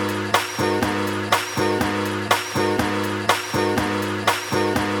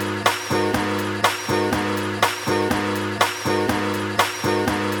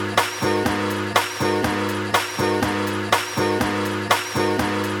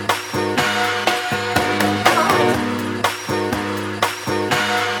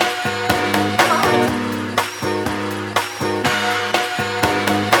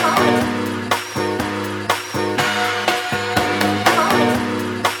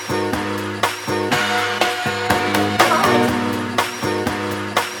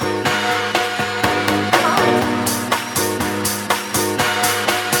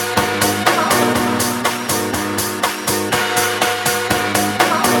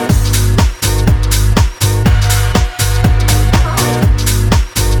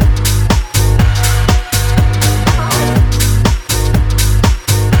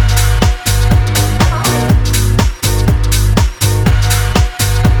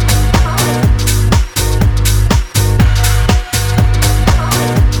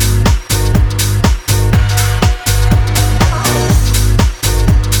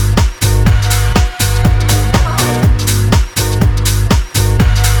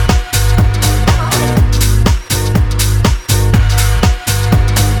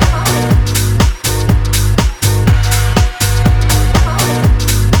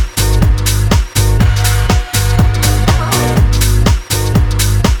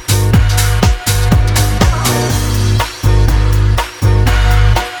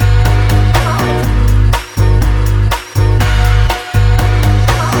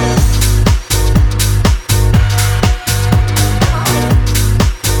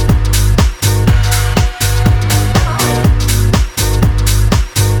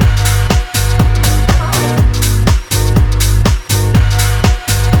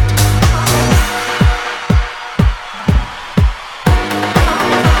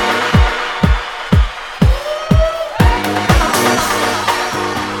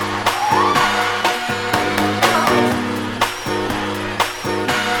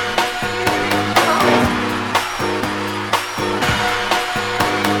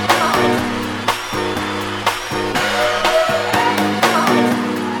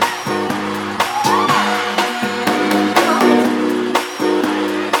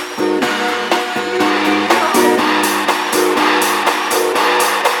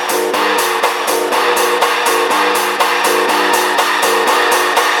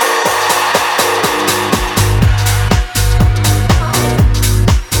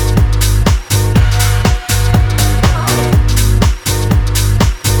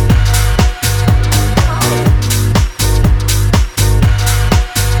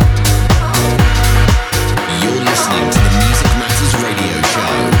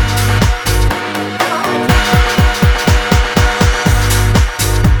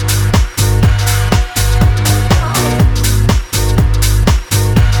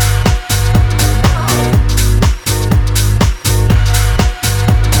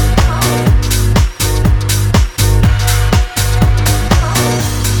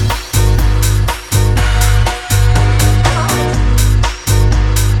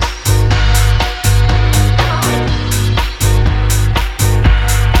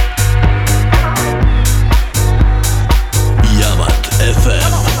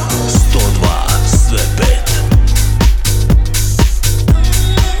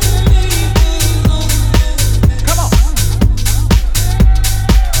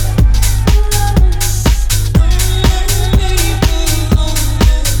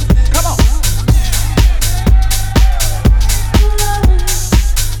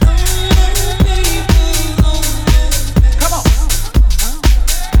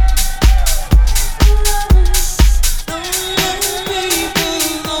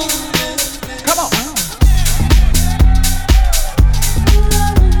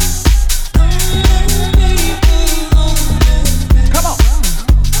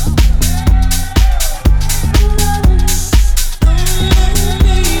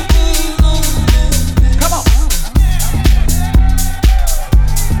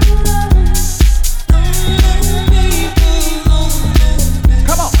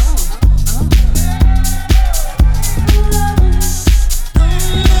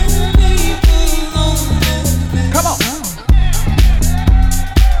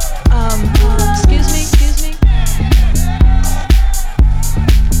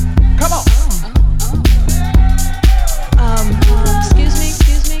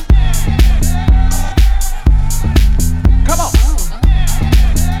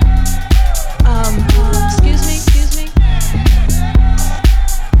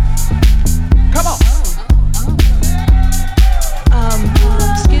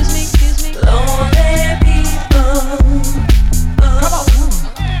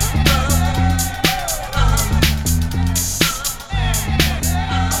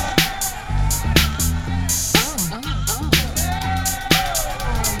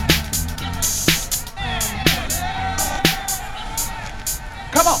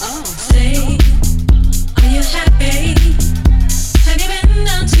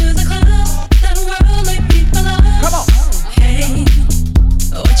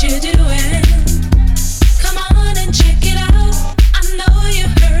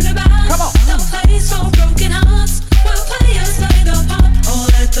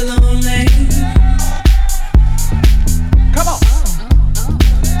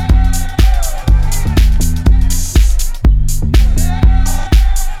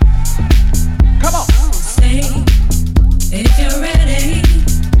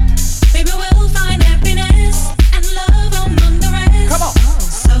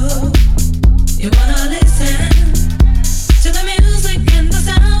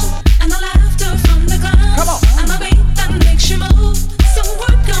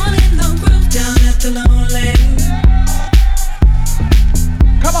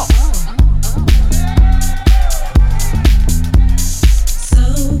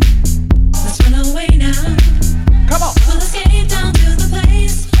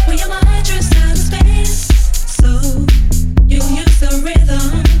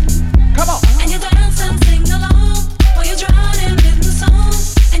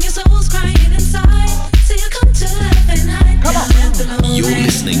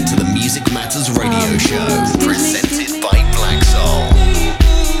 listening to the Music Matters radio show, presented by Black Soul.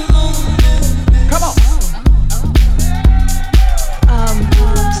 Come on.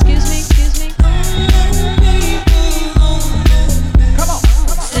 Excuse me. Come on.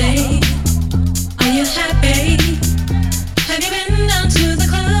 Say, are you happy? Have you been down to the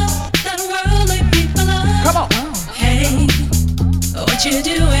club that worldly people love? Come on. Hey, what you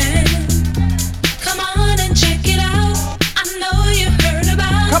doing? Come on and check it out. I know you heard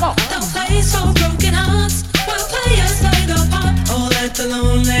about Come on. the place for broken hearts, where players play the part, all let the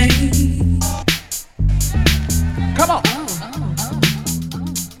lonely. Come on.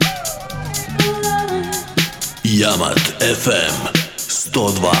 Jamat FM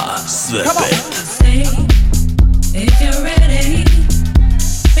 102 sve Come on. 5. Say, if you're ready,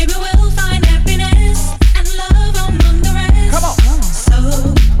 maybe we'll find happiness and love among the rest. Come on. So,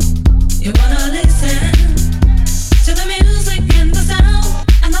 you wanna listen to the music and the sound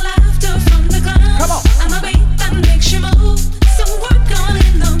and the laughter from the clown. Come on. And the beat that makes you move. So work on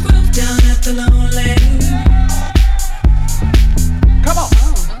in the groove down at the lonely. Come on.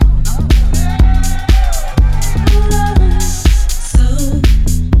 So,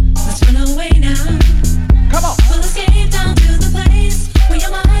 let's run away now. Come on. We'll escape down to the place where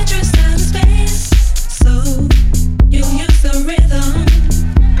your mind drifts out of space. So, you use the rhythm.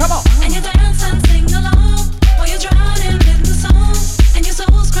 Come on. And you dance and sing along while you're drowning in the song, and your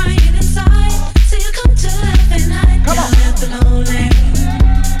soul's crying inside. So you come to heaven high Come down on. at the lonely.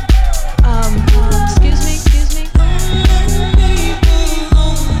 Excuse me.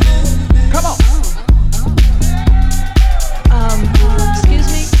 Come on. Excuse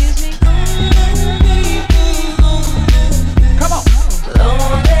me. Come on.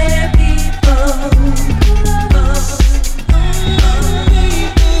 Lonely people. Come on.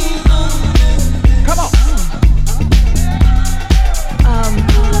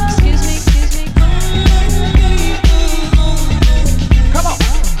 Excuse me. Come on.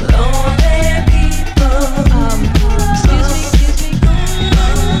 Lonely people. Excuse me.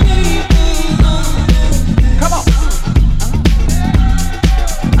 Come on.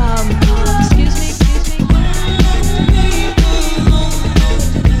 Excuse me.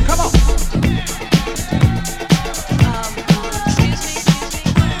 Come on.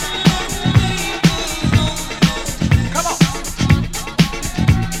 Come on.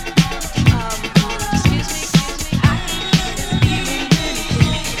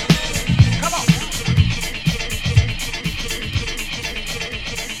 Come on.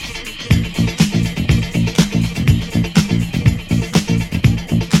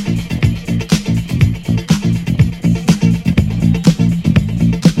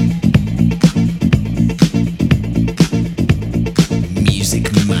 Music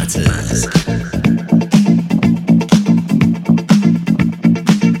Matters.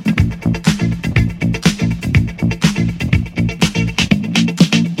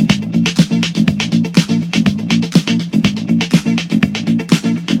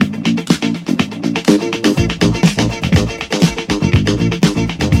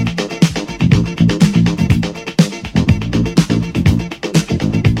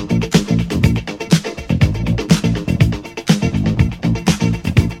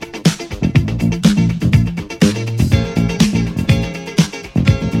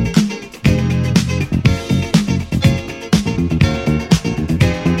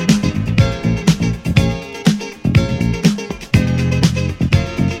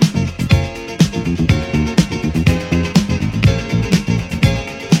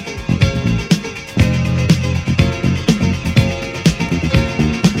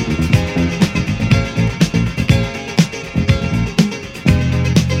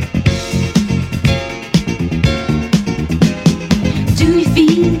 Do you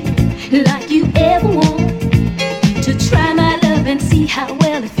feel like you ever want to try my love and see how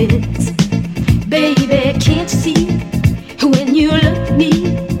well it fits? Baby, can't you see when you look at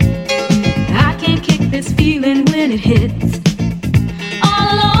me? I can't kick this feeling when it hits. All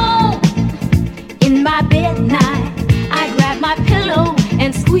alone in my bed at night, I grab my pillow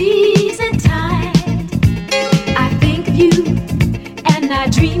and squeeze it tight. I think of you and I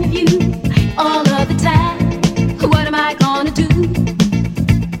dream of you all of the time. What am I gonna do?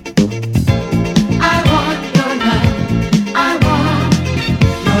 I want your love. I want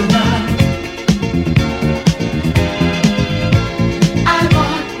your love.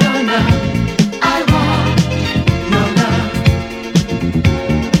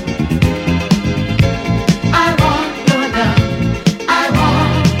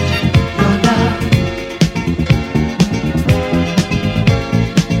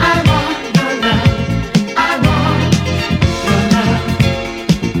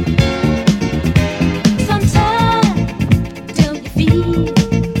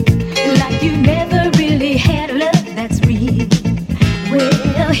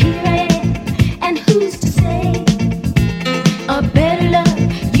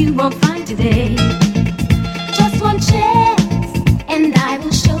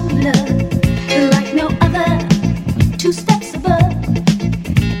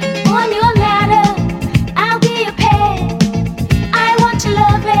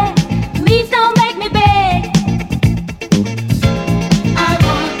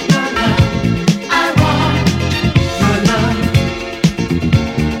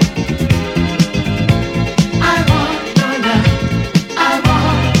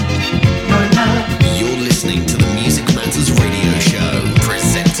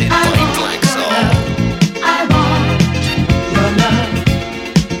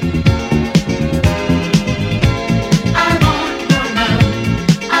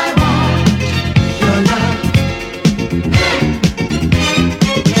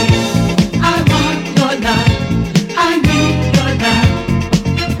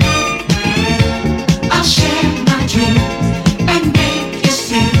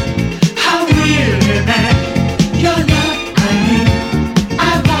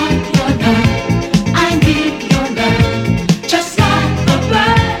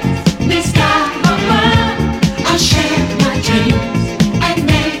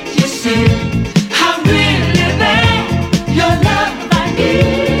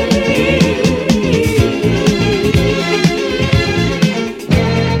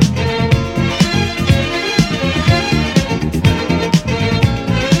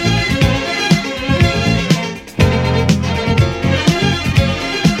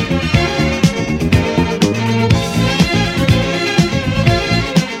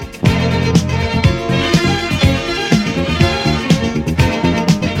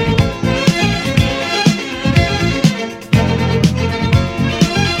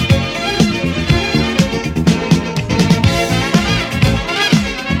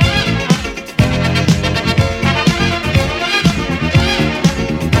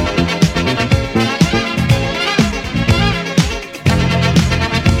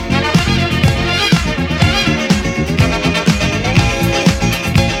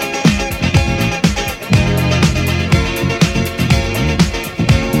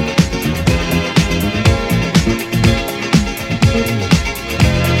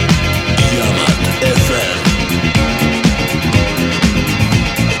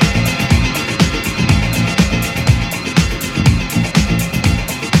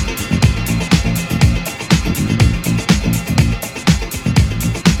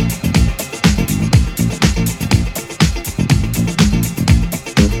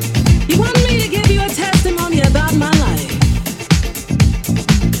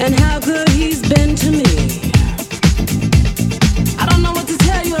 he's been to me. I don't know what to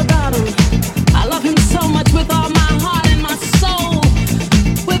tell you about him. I love him so much with all my heart and my soul.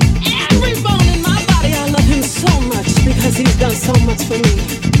 With every bone in my body, I love him so much because he's done so much for me.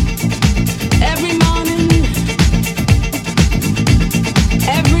 Every morning,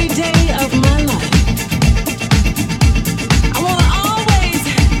 every day of my life, I wanna always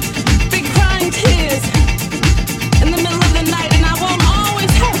be crying tears in the middle of the night, and I won't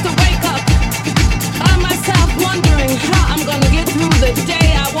always have to wake up by myself wondering how I'm gonna get through the day.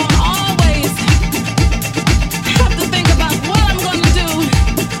 I won't always have to think about what I'm gonna do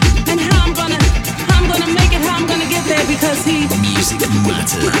and how I'm gonna make it, how I'm gonna get there, because Music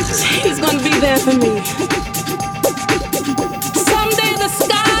matters. he's gonna be there for me. Someday the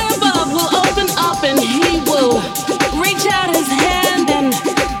sky above will open up and he will reach out his hand and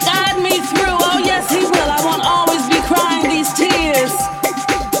guide me through. Oh yes, he will. I won't always be crying these tears.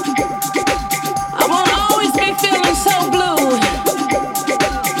 I won't always be feeling so blue.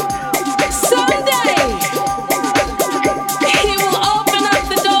 Someday he will open up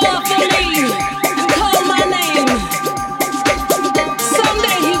the door for me and call my name.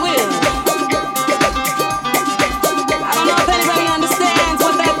 Someday he will. I don't know if anybody understands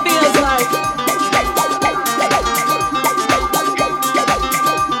what that feels like.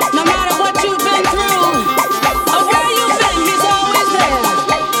 No matter what you've been through or where you've been, he's always there.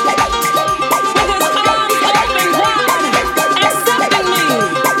 With his arms open wide, accepting me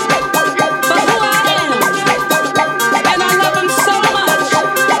for who I am. And I love him so much.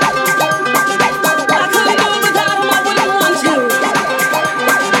 I couldn't do it without him. I wouldn't want to.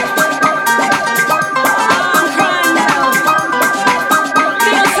 I'm crying now.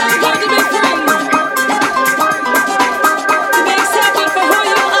 Feels so good to be free. To be accepted for who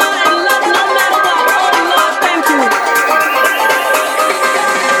you are and loved no matter what. Oh Lord, thank you.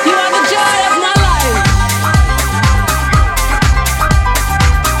 You are the joy of my life.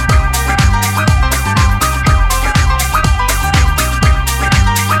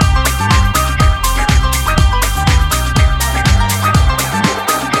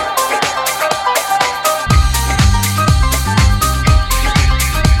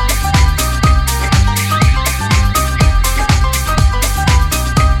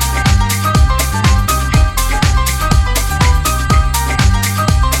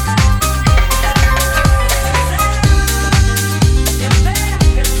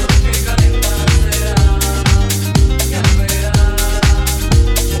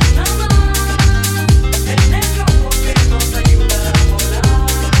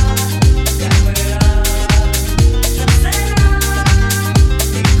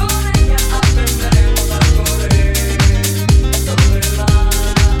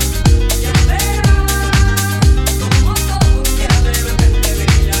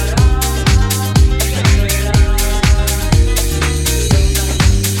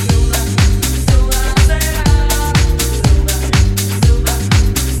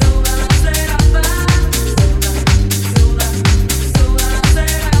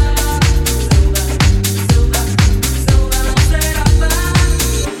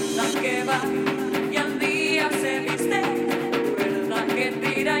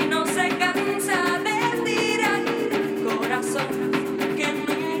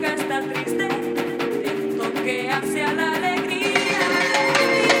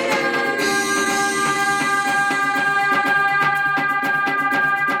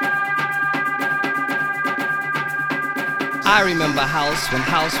 I remember house when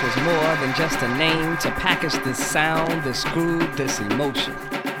house was more than just a name to package this sound, this groove, this emotion.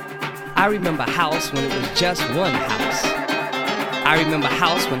 I remember house when it was just one house. I remember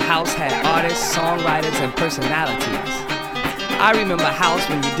house when house had artists, songwriters, and personalities. I remember house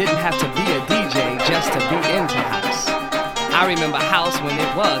when you didn't have to be a DJ just to be into house. I remember house when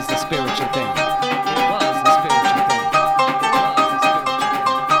it was the spiritual thing. It was the spiritual thing.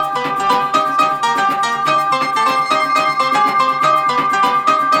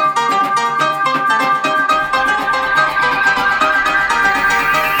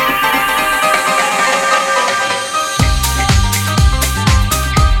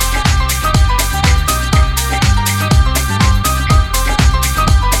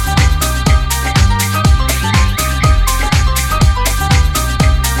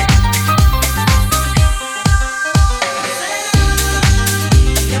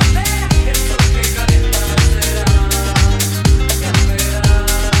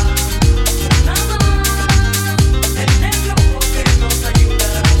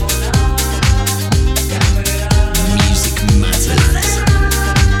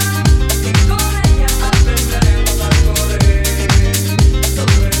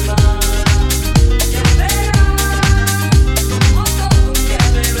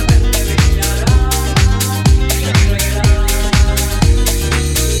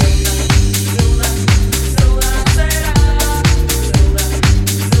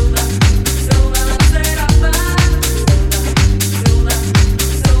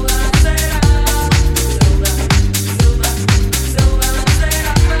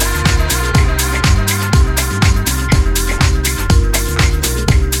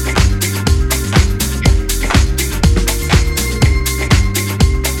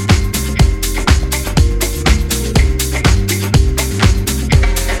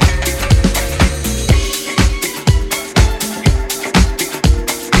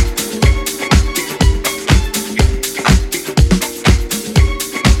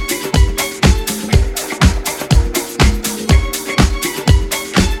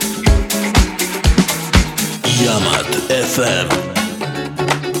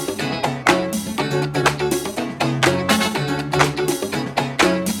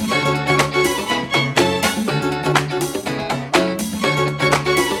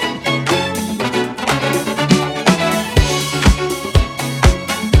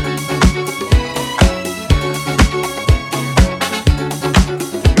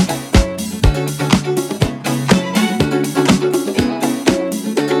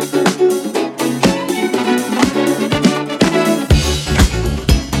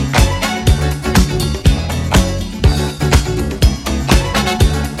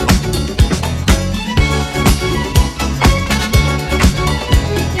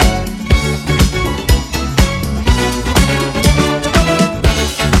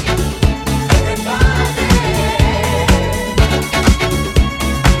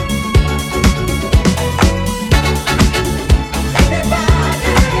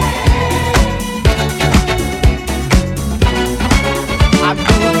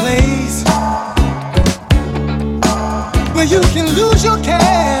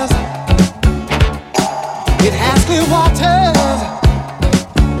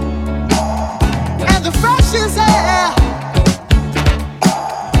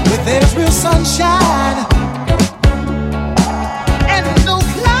 there's real sunshine and no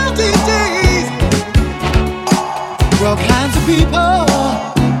cloudy days. All kinds of people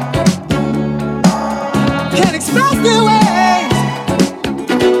can express their ways.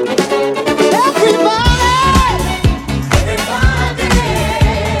 Everybody,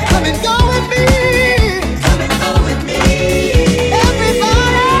 come and go with me. Come and go with me.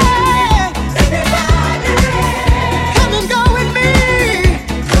 Everybody, come and go with me.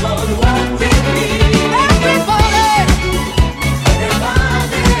 Come on, walk with me. Everybody,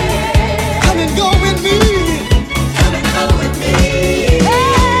 come and go with me. Come and go with me.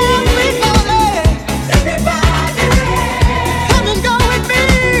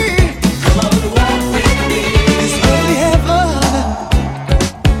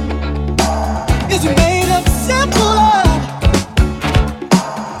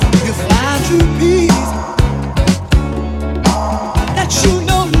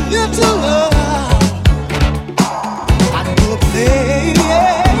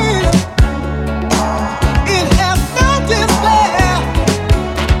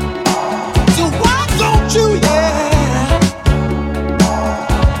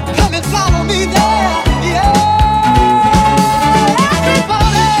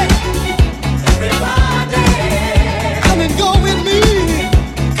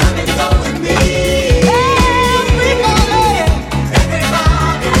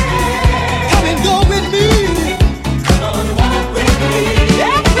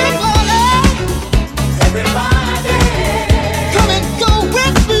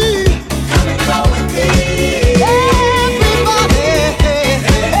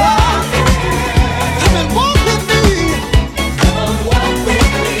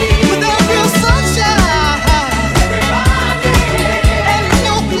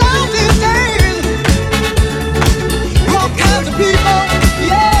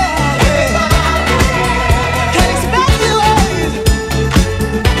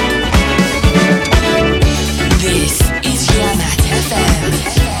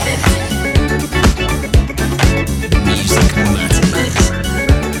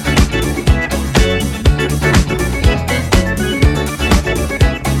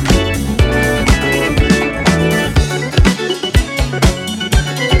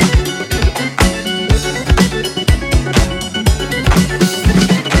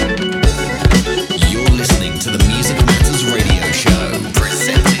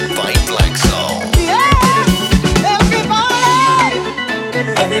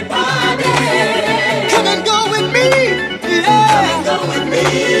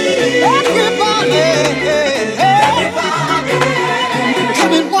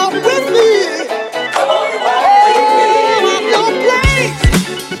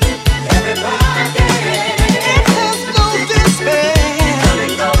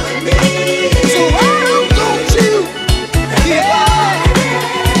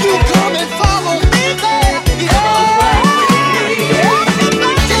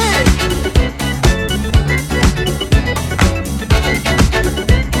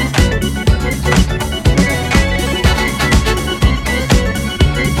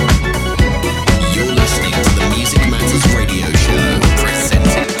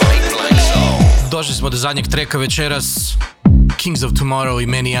 Do zadnjeg treka večeras, Kings of Tomorrow i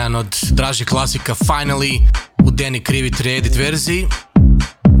meni jedan od dražih klasika Finally u Danny Krivit reedit verziji.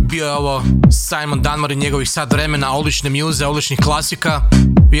 Bio je ovo Simon Dunmore i njegovih sat vremena, odlične muse, odličnih klasika.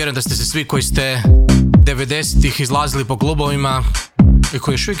 Vjerujem da ste se svi koji ste 90-ih izlazili po klubovima i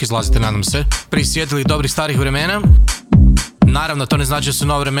koji još uvijek izlazite, nadam se, prisjetili dobrih starih vremena. Naravno, to ne znači da su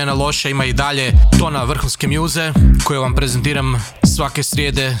nova vremena loša, ima i dalje tona vrhunske muse koje vam prezentiram svake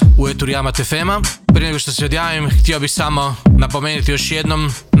srijede u eturu Jamat FM-a. Prije nego što se odjavim, htio bih samo napomenuti još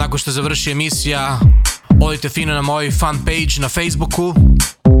jednom, nakon što završi emisija, odite fino na moj fan page na Facebooku,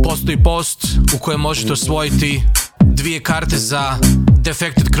 postoji post u kojem možete osvojiti 2 karte za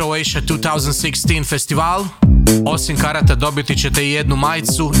Defected Croatia 2016 festival. Osim karata dobiti ćete i jednu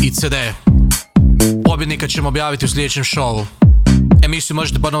majicu i CD. Pobjednika ćemo objaviti u sljedećem showu. Emisiju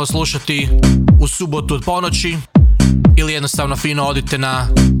možete ponovo slušati u subotu od ponoći ili jednostavno fino odite na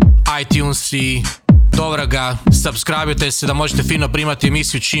iTunes i dobro ga subscribe-ujte se da možete fino primati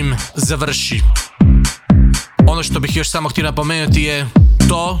emisiju čim završi. Ono što bih još samo htio napomenuti je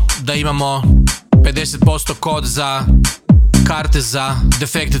to da imamo 50% kod za karte za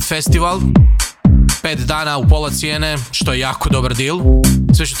Defected Festival, 5 dana u pola cijene, što je jako dobar deal.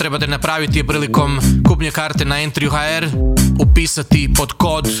 Sve što trebate napraviti je prilikom kupnje karte na Entry.hr upisati pod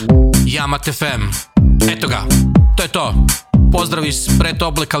kod Jamat FM. Eto ga, to je to. Pozdrav iz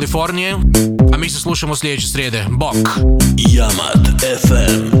pretople Kalifornije, a mi se slušamo sljedeće srijede. Bok! Jamat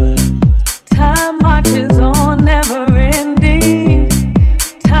FM.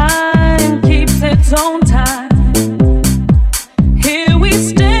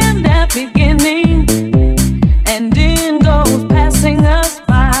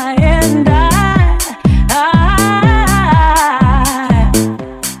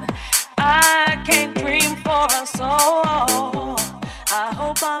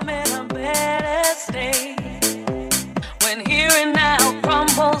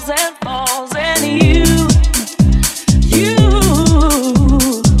 falls and falls, and you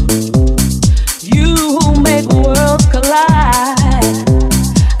who make worlds collide.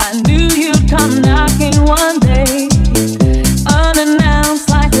 I knew you'd come knocking one day, unannounced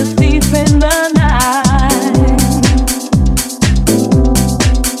like a thief in the night.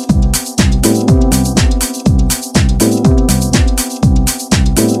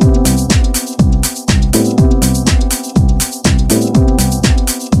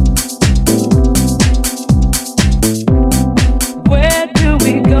 Where do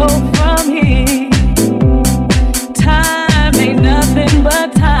we go from here? Time ain't nothing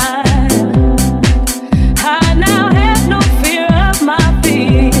but time. I now have no fear of my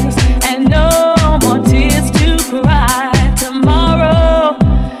fears, and no more tears to cry. Tomorrow,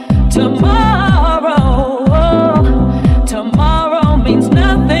 tomorrow means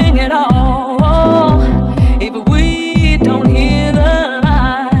nothing at all if we don't hear the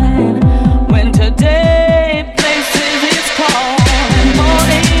line when today places its call. And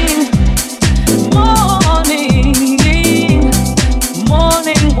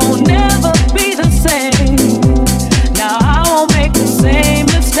morning won't never be the same. Now I won't make the same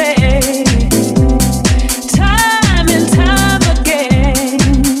mistake. Time and time again,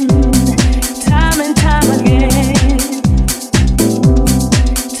 time and time again,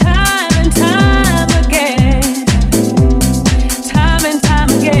 time and time again, time and time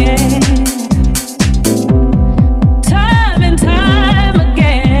again, time and time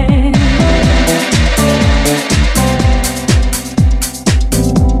again.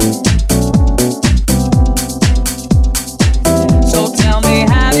 So tell me,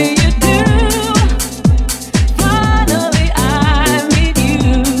 how do you do? Finally I meet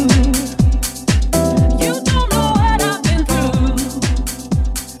you. You don't know what I've been through,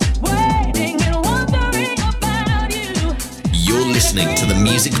 waiting and wondering about you. You're listening to the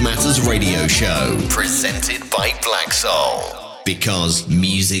Music Matters radio show, presented by Black Soul. Because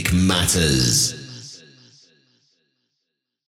music matters.